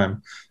the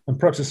time. And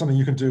perhaps it's something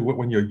you can do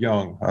when you're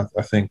young.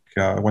 I think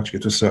once you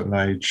get to a certain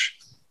age,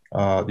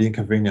 the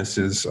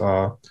inconveniences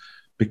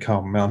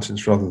become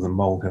mountains rather than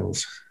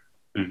molehills.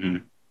 Mm-hmm.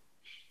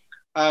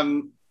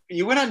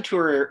 You went on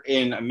tour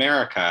in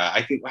America.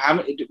 I think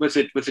was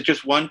it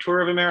just one tour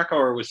of America,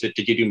 or did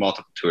you do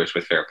multiple tours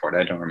with Fairport?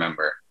 I don't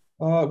remember.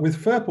 With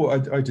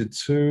Fairport, I did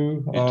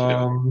two.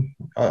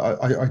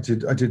 I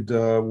did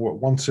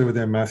one tour with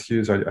Ian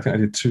Matthews. I think I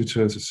did two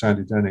tours with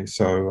Sandy Denny.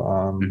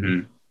 So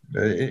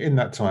in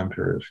that time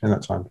period.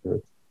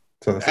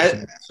 So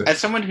as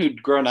someone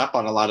who'd grown up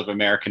on a lot of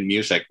American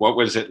music, what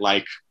was it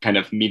like kind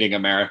of meeting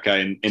America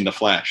in the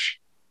flesh?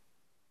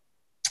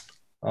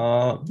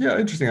 Yeah,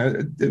 interesting.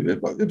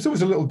 It was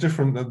always a little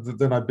different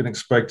than I'd been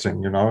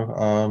expecting,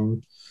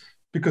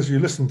 because you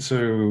listen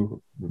to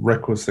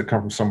records that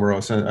come from somewhere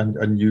else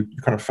and you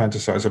kind of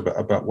fantasize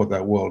about what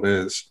that world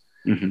is.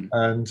 Mm-hmm.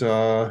 And,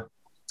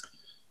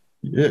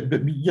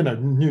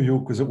 New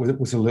York was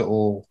a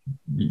little,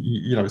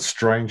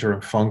 stranger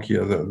and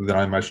funkier than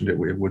I imagined it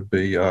would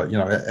be.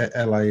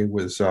 LA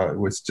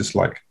was just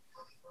like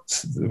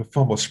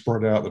far more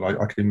spread out than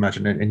I could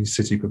imagine any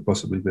city could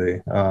possibly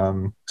be.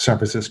 San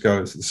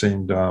Francisco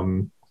seemed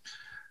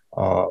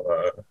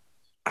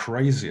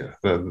crazier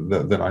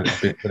than I'd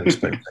been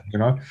expecting,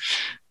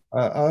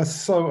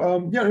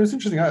 So it was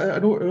interesting.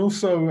 And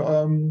also,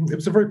 it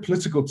was a very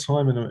political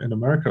time in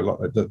America,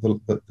 like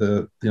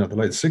the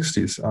late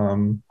 '60s.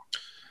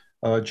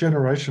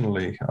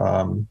 Generationally,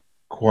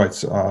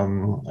 quite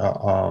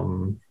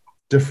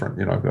different.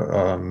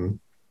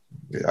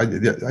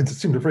 It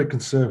seemed a very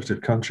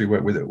conservative country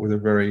with a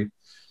very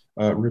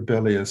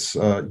rebellious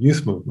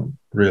youth movement,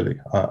 really.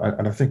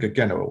 And I think,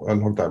 again, a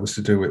lot of that was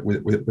to do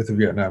with the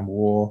Vietnam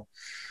War.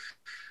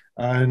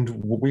 And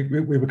we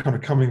were kind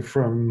of coming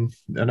from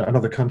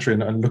another country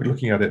and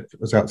looking at it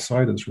as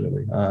outsiders,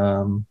 really.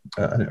 And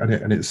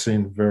it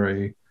seemed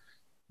very,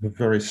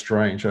 very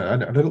strange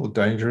and a little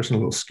dangerous and a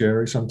little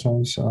scary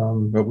sometimes.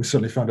 But we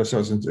certainly found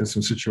ourselves in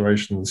some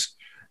situations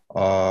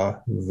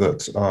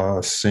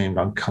that seemed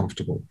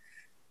uncomfortable.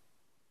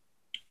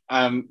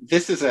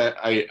 This is a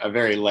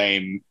very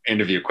lame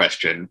interview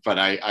question, but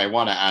I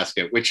want to ask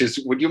it, which is,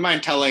 would you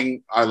mind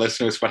telling our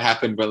listeners what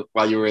happened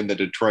while you were in the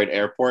Detroit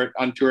airport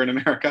on tour in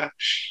America?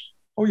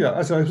 Oh, yeah.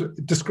 As I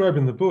described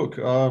in the book,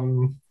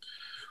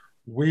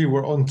 we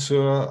were on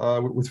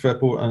tour with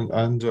Fairport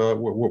and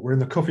we're in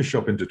the coffee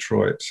shop in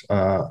Detroit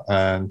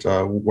and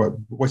we're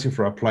waiting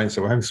for our plane.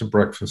 So we're having some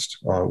breakfast,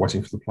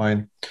 waiting for the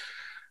plane.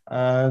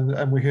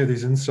 And we hear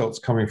these insults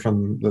coming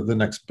from the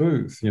next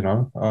booth,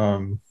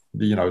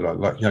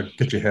 like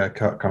get your hair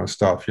cut kind of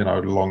stuff,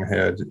 long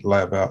haired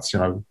layabouts,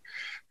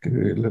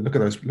 look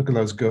at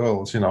those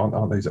girls,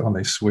 aren't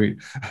they sweet?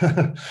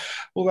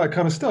 All that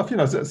kind of stuff,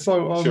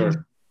 so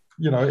sure.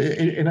 In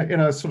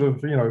a sort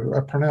of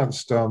a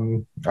pronounced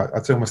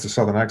I'd say almost a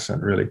southern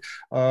accent, really,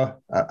 so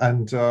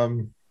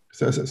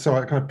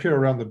I kind of peer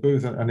around the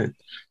booth and it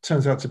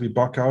turns out to be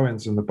Buck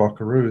Owens and the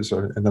Buckaroos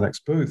in the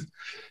next booth,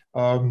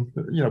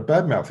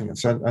 bad mouthing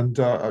it,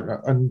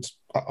 and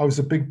I was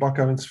a big Buck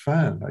Owens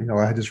fan.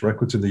 I had his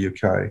records in the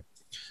UK.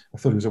 I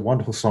thought he was a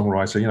wonderful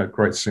songwriter,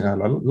 great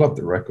singer. I loved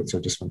the records; they're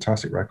just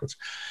fantastic records.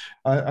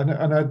 It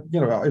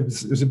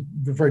was a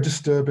very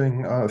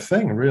disturbing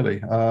thing, really,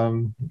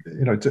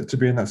 to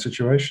be in that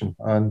situation.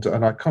 And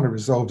I kind of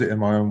resolved it in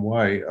my own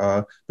way.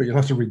 But you'll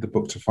have to read the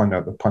book to find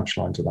out the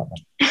punchline to that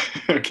one.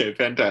 Okay,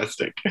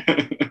 fantastic.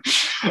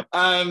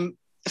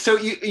 So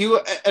you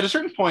at a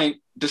certain point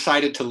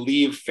decided to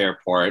leave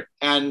Fairport,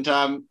 and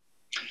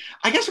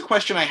I guess a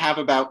question I have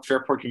about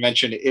Fairport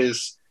Convention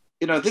is,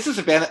 this is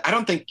a band that I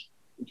don't think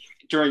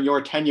during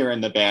your tenure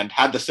in the band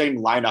had the same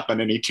lineup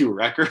on any two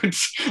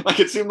records. Like,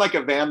 it seemed like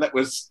a band that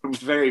was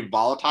very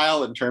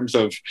volatile in terms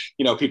of,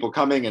 people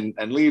coming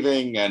and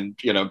leaving and,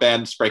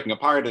 bands breaking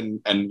apart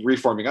and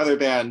reforming other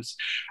bands.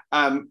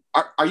 Are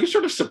you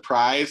sort of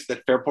surprised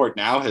that Fairport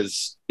now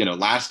has,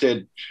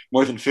 lasted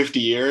more than 50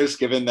 years,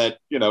 given that,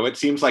 it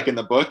seems like in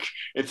the book,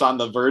 it's on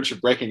the verge of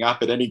breaking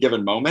up at any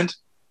given moment?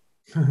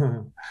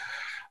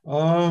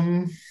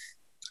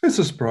 It's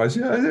a surprise.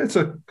 Yeah, it's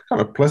a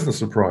kind of pleasant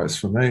surprise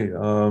for me.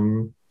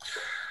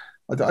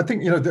 I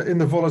think in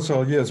the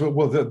volatile years.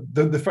 Well,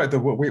 the fact that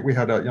we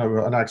had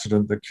an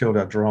accident that killed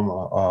our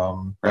drummer,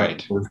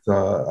 right, was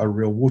a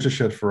real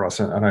watershed for us,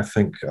 and I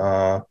think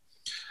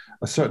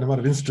a certain amount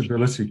of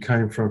instability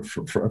came from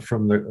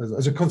the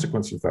as a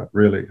consequence of that.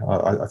 Really,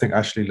 I think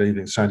Ashley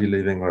leaving, Sandy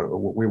leaving,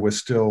 we were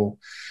still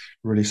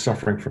really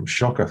suffering from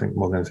shock, I think,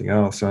 more than anything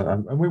else,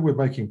 and we were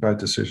making bad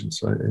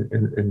decisions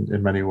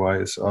in many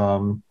ways.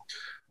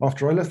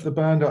 After I left the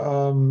band,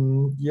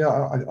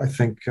 I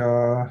think.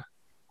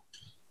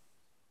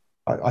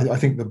 I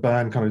think the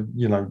band kind of,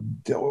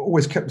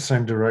 always kept the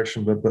same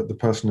direction, but the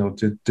personnel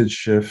did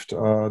shift.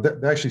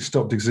 They actually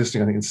stopped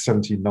existing, I think, in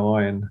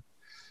 '79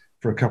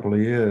 for a couple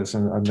of years,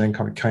 and then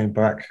kind of came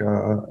back,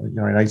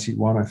 in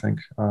 '81, I think.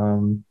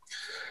 For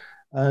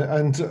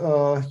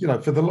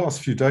the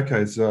last few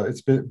decades,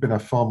 it's been a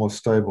far more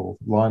stable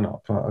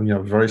lineup,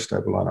 very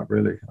stable lineup,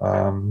 really.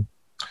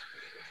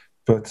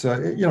 What's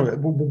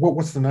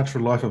the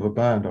natural life of a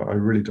band? I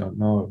really don't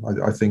know.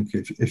 I think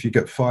if you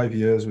get 5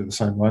 years with the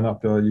same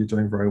lineup, you're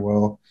doing very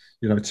well.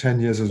 10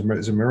 years is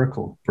a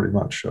miracle, pretty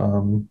much.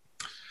 I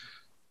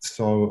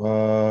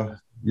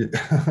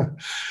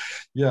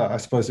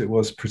suppose it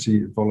was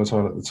pretty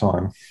volatile at the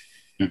time.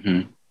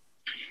 Mm-hmm.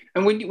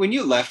 And when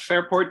you left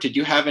Fairport, did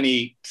you have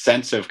any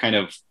sense of kind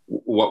of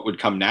what would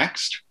come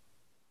next?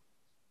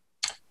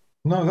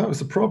 No, that was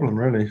the problem,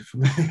 really, for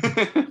me.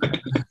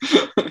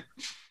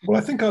 Well,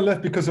 I think I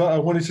left because I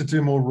wanted to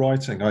do more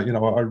writing. I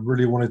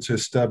really wanted to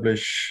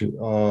establish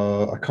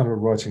a kind of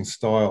writing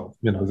style.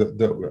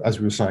 That as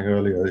we were saying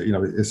earlier,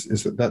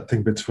 is that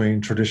thing between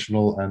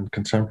traditional and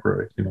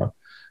contemporary.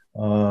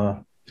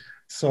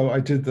 So I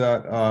did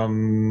that,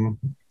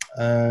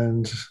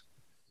 and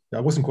I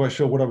wasn't quite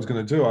sure what I was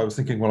going to do. I was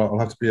thinking, well, I'll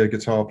have to be a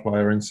guitar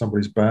player in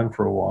somebody's band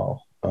for a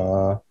while.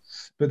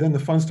 But then the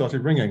phone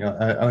started ringing,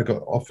 and I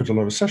got offered a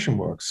lot of session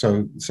work.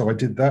 So I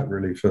did that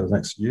really for the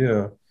next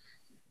year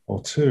or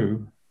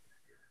two,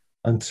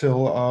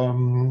 until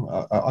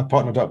I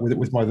partnered up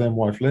with my then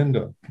wife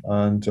Linda,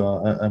 and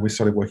we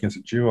started working as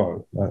a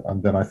duo.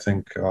 And then I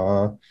think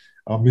our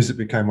music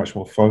became much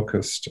more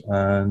focused,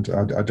 and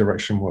our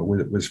direction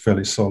was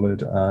fairly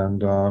solid,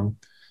 and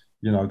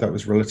that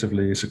was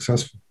relatively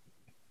successful.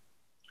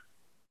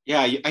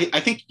 Yeah, I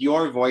think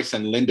your voice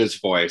and Linda's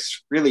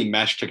voice really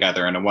meshed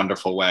together in a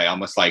wonderful way,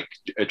 almost like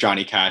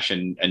Johnny Cash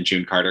and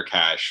June Carter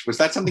Cash. Was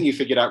that something you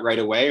figured out right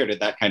away, or did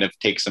that kind of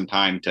take some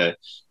time to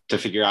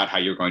figure out how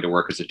you were going to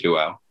work as a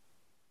duo?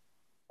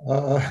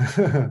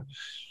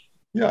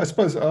 Yeah, I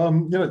suppose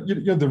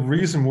the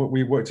reason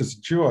we worked as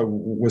a duo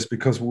was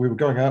because we were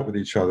going out with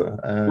each other.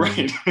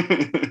 Right.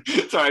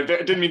 Sorry, I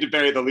didn't mean to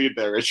bury the lead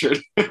there, Richard.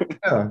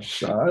 Yeah,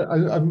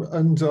 I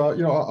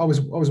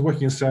was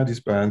working in Sandy's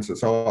band,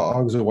 so I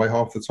was away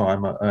half the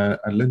time, and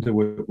Linda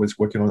was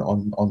working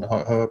on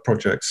her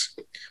projects,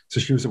 so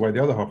she was away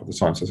the other half of the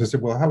time. So I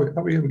said, well, how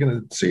are we ever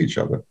going to see each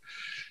other?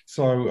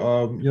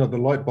 So the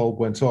light bulb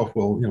went off.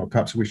 Well,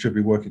 perhaps we should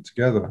be working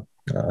together.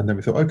 And then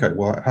we thought, okay,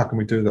 well, how can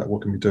we do that?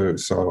 What can we do?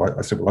 So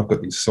I said, well, I've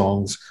got these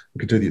songs. We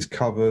could do these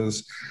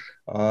covers,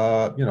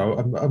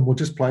 and we'll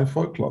just play in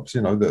folk clubs.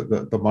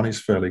 The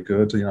money's fairly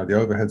good. The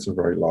overheads are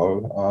very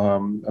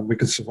low, and we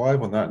could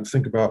survive on that and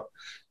think about,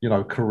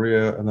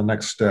 career and the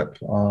next step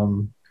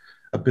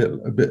a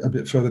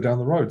bit further down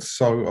the road.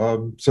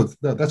 So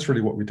that's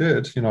really what we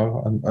did.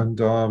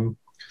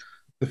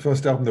 The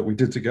first album that we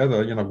did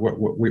together,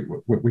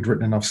 we'd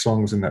written enough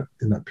songs in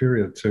that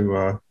period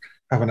to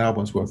have an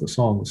album's worth of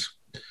songs,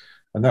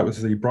 and that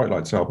was the Bright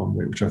Lights album,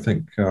 which I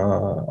think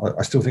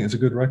I still think it's a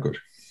good record.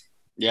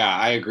 Yeah,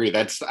 I agree.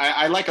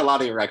 I like a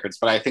lot of your records,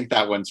 but I think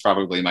that one's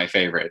probably my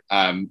favorite.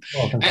 And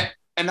that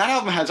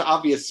album has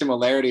obvious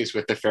similarities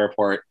with the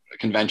Fairport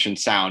Convention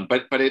sound,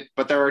 but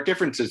there are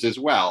differences as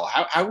well.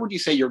 How would you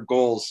say your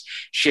goals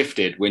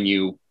shifted when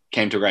you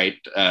came to write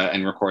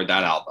and record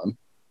that album?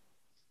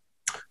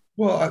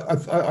 Well,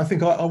 I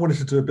think I wanted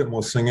to do a bit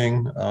more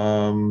singing.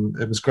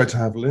 It was great to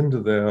have Linda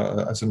there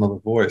as another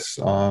voice,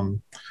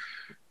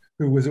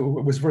 who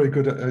was very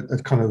good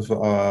at kind of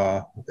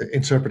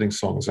interpreting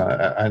songs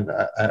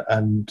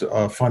and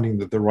finding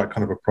the right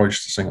kind of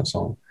approach to sing a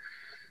song.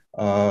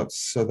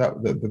 So that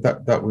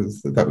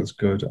was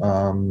good.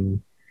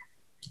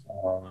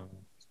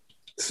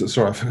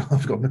 Sorry, I've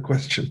forgotten the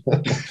question.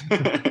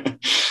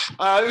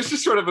 It was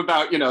just sort of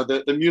about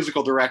the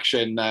musical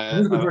direction.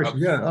 I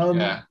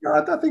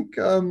think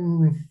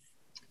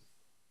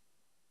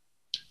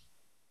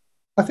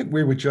I think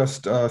we were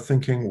just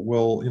thinking,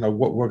 well,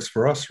 what works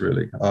for us,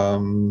 really.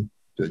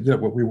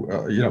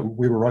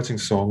 We were writing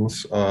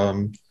songs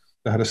that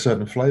had a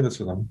certain flavor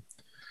to them,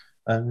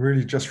 and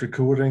really just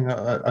recording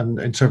and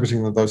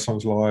interpreting those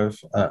songs live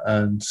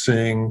and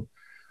seeing,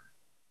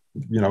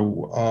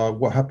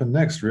 what happened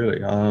next,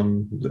 really.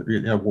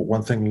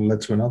 One thing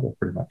led to another,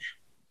 pretty much.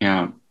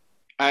 Yeah.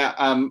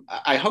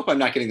 I hope I'm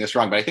not getting this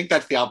wrong, but I think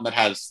that's the album that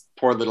has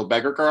Poor Little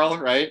Beggar Girl,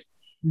 right?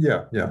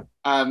 Yeah.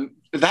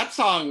 That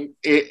song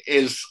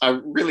is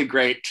a really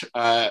great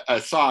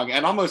song,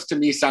 and almost to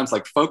me sounds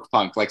like folk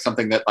punk, like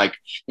something that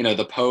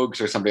the Pogues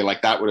or somebody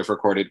like that would have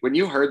recorded. When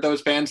you heard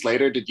those bands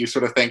later, did you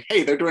sort of think,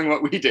 hey, they're doing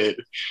what we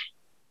did?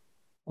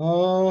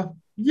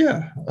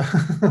 Yeah.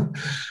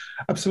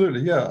 Absolutely,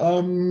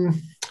 yeah.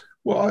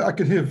 Well, I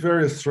could hear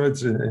various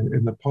threads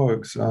in the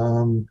Pogues.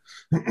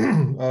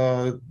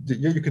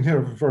 You can hear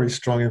a very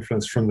strong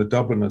influence from the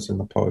Dubliners in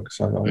the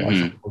Pogues. I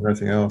think more than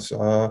anything else.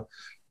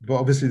 But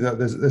obviously,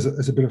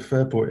 there's a bit of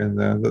Fairport in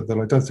there that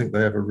I don't think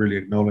they ever really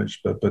acknowledged,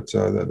 but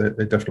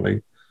they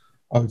definitely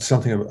owed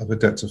something of a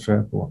debt to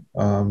Fairport.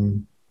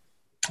 When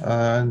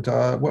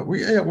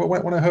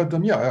I heard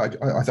them,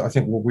 I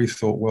think we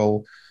thought,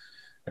 well,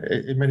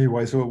 in many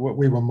ways, we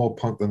were more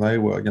punk than they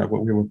were.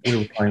 We were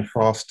playing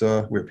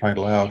faster, we were playing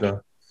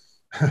louder.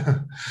 They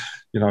have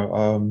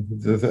a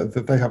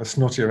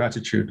snottier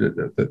attitude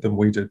than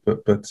we did,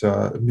 but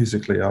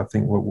musically, I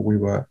think we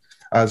were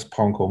as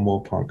punk or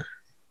more punk.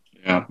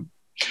 Yeah.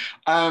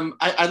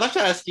 I'd love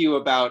to ask you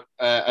about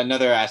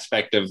another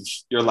aspect of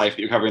your life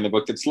that you cover in the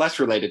book that's less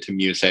related to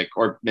music,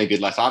 or maybe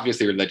less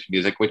obviously related to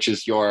music, which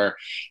is your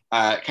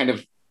kind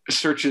of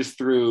searches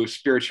through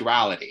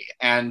spirituality.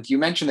 And you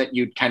mentioned that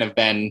you'd kind of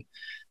been,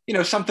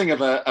 something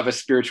of a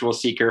spiritual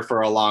seeker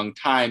for a long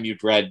time.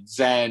 You'd read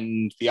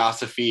Zen,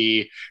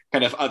 Theosophy,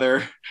 kind of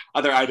other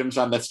items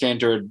on the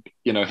standard,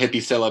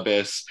 hippie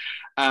syllabus.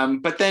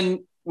 But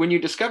then when you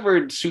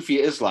discovered Sufi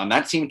Islam,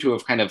 that seemed to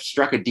have kind of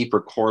struck a deeper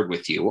chord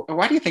with you.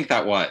 Why do you think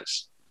that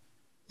was?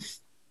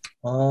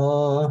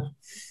 I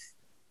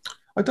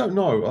don't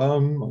know.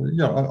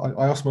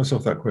 I ask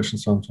myself that question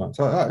sometimes.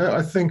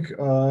 I think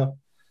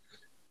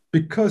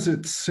because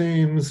it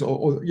seems, there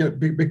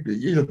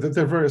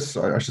are various.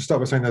 I should start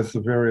by saying there's the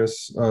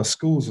various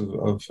schools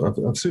of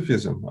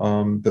Sufism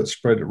that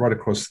spread right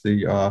across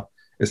the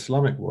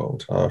Islamic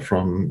world,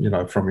 from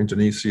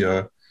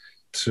Indonesia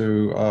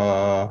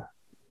to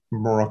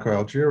Morocco,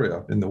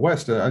 Algeria in the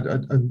West,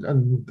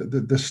 and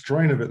the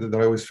strain of it that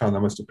I always found the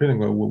most appealing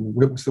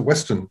was the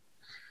Western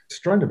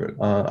strain of it.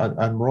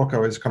 And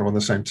Morocco is kind of on the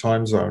same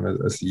time zone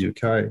as the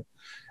UK.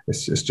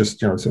 It's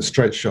just it's a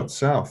straight shot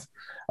south,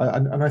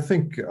 and I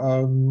think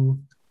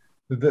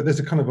there's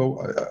a kind of a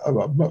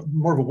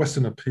more of a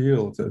Western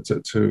appeal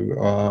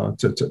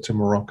to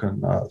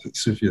Moroccan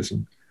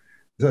Sufism.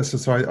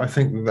 So I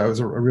think that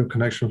was a real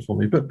connection for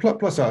me. But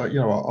plus, I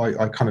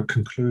kind of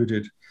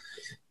concluded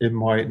in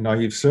my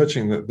naive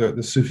searching that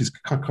the Sufis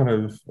kind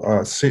of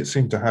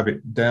seem to have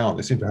it down.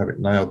 They seem to have it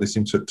nailed. They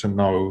seem to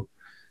know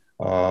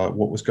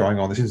what was going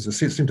on. They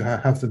seem to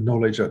have the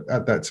knowledge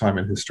at that time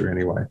in history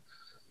anyway.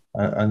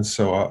 And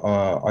so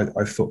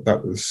I thought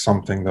that was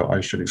something that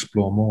I should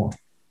explore more.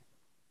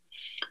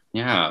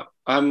 Yeah.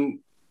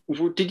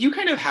 Did you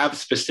kind of have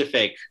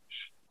specific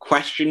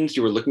questions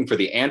you were looking for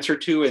the answer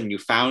to, and you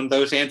found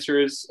those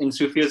answers in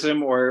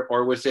Sufism,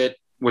 or was it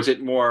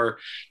more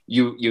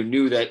you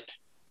knew that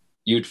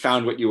you'd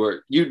found what you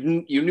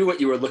knew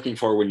what you were looking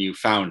for when you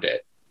found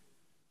it?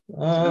 Does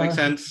that make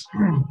sense?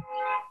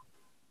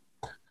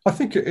 I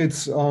think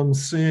it's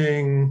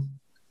seeing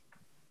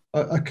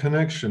a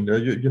connection.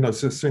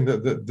 So seeing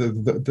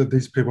that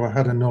these people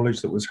had a knowledge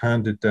that was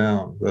handed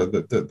down,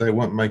 that they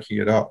weren't making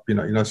it up.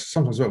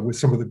 Sometimes with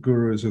some of the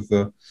gurus of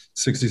the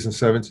 60s and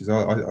 70s,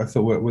 I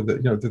thought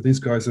that these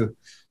guys are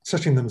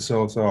setting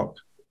themselves up,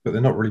 but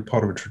they're not really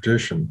part of a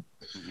tradition.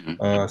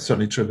 Mm-hmm.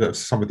 Certainly true of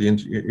some of the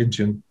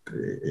Indian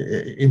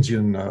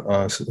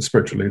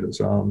spiritual leaders.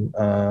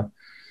 To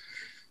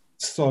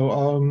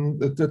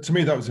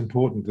me, that was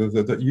important,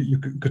 that you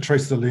could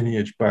trace the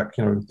lineage back,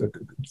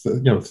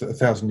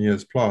 1,000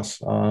 years plus.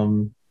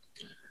 So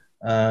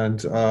I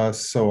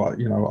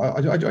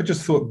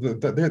just thought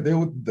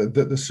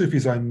that the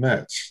Sufis I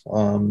met,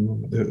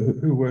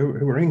 who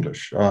were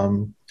English,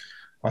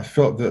 I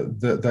felt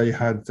that they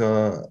had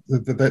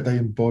that they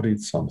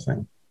embodied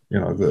something.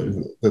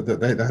 That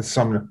they had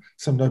some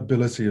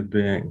nobility of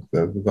being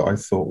that I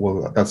thought,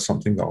 well, that's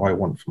something that I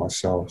want for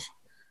myself.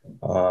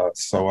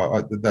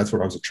 So that's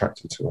what I was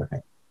attracted to, I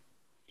think.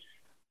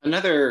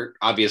 Another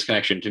obvious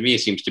connection to me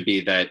seems to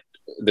be that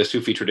the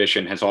Sufi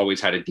tradition has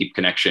always had a deep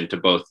connection to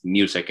both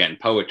music and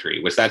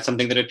poetry. Was that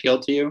something that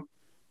appealed to you?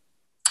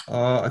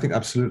 I think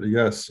absolutely,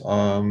 yes.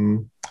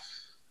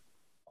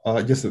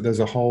 Yes, there's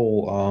a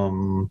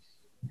whole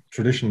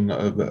tradition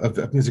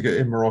of music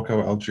in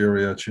Morocco,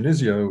 Algeria,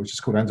 Tunisia, which is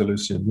called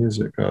Andalusian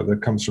music, that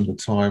comes from the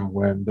time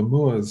when the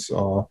Moors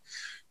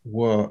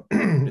were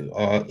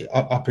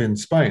up in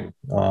Spain,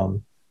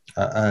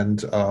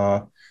 and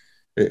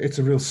it's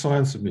a real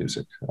science of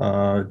music,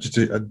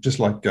 just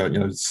like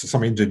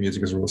some Indian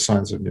music is a real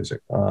science of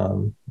music.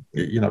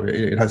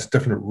 It has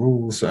definite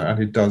rules, and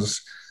it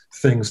does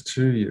things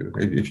to you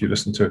if you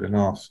listen to it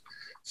enough.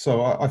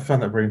 So I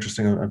found that very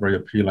interesting and very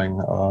appealing.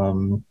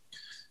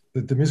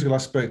 The musical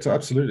aspect,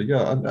 absolutely,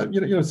 yeah, and and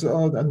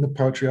the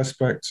poetry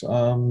aspect,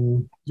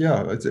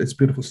 it's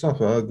beautiful stuff.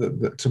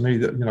 To me,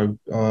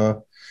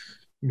 that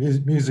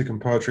music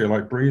and poetry are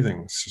like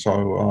breathing.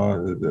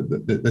 So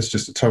there's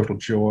just a total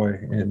joy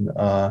in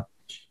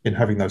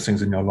having those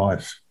things in your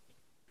life.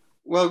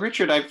 Well,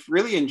 Richard, I've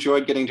really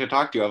enjoyed getting to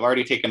talk to you. I've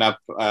already taken up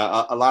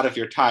a lot of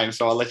your time,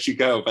 so I'll let you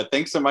go. But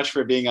thanks so much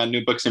for being on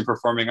New Books in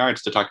Performing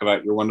Arts to talk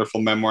about your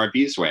wonderful memoir,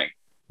 Beeswing.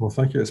 Well,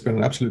 thank you. It's been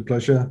an absolute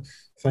pleasure.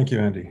 Thank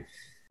you, Andy.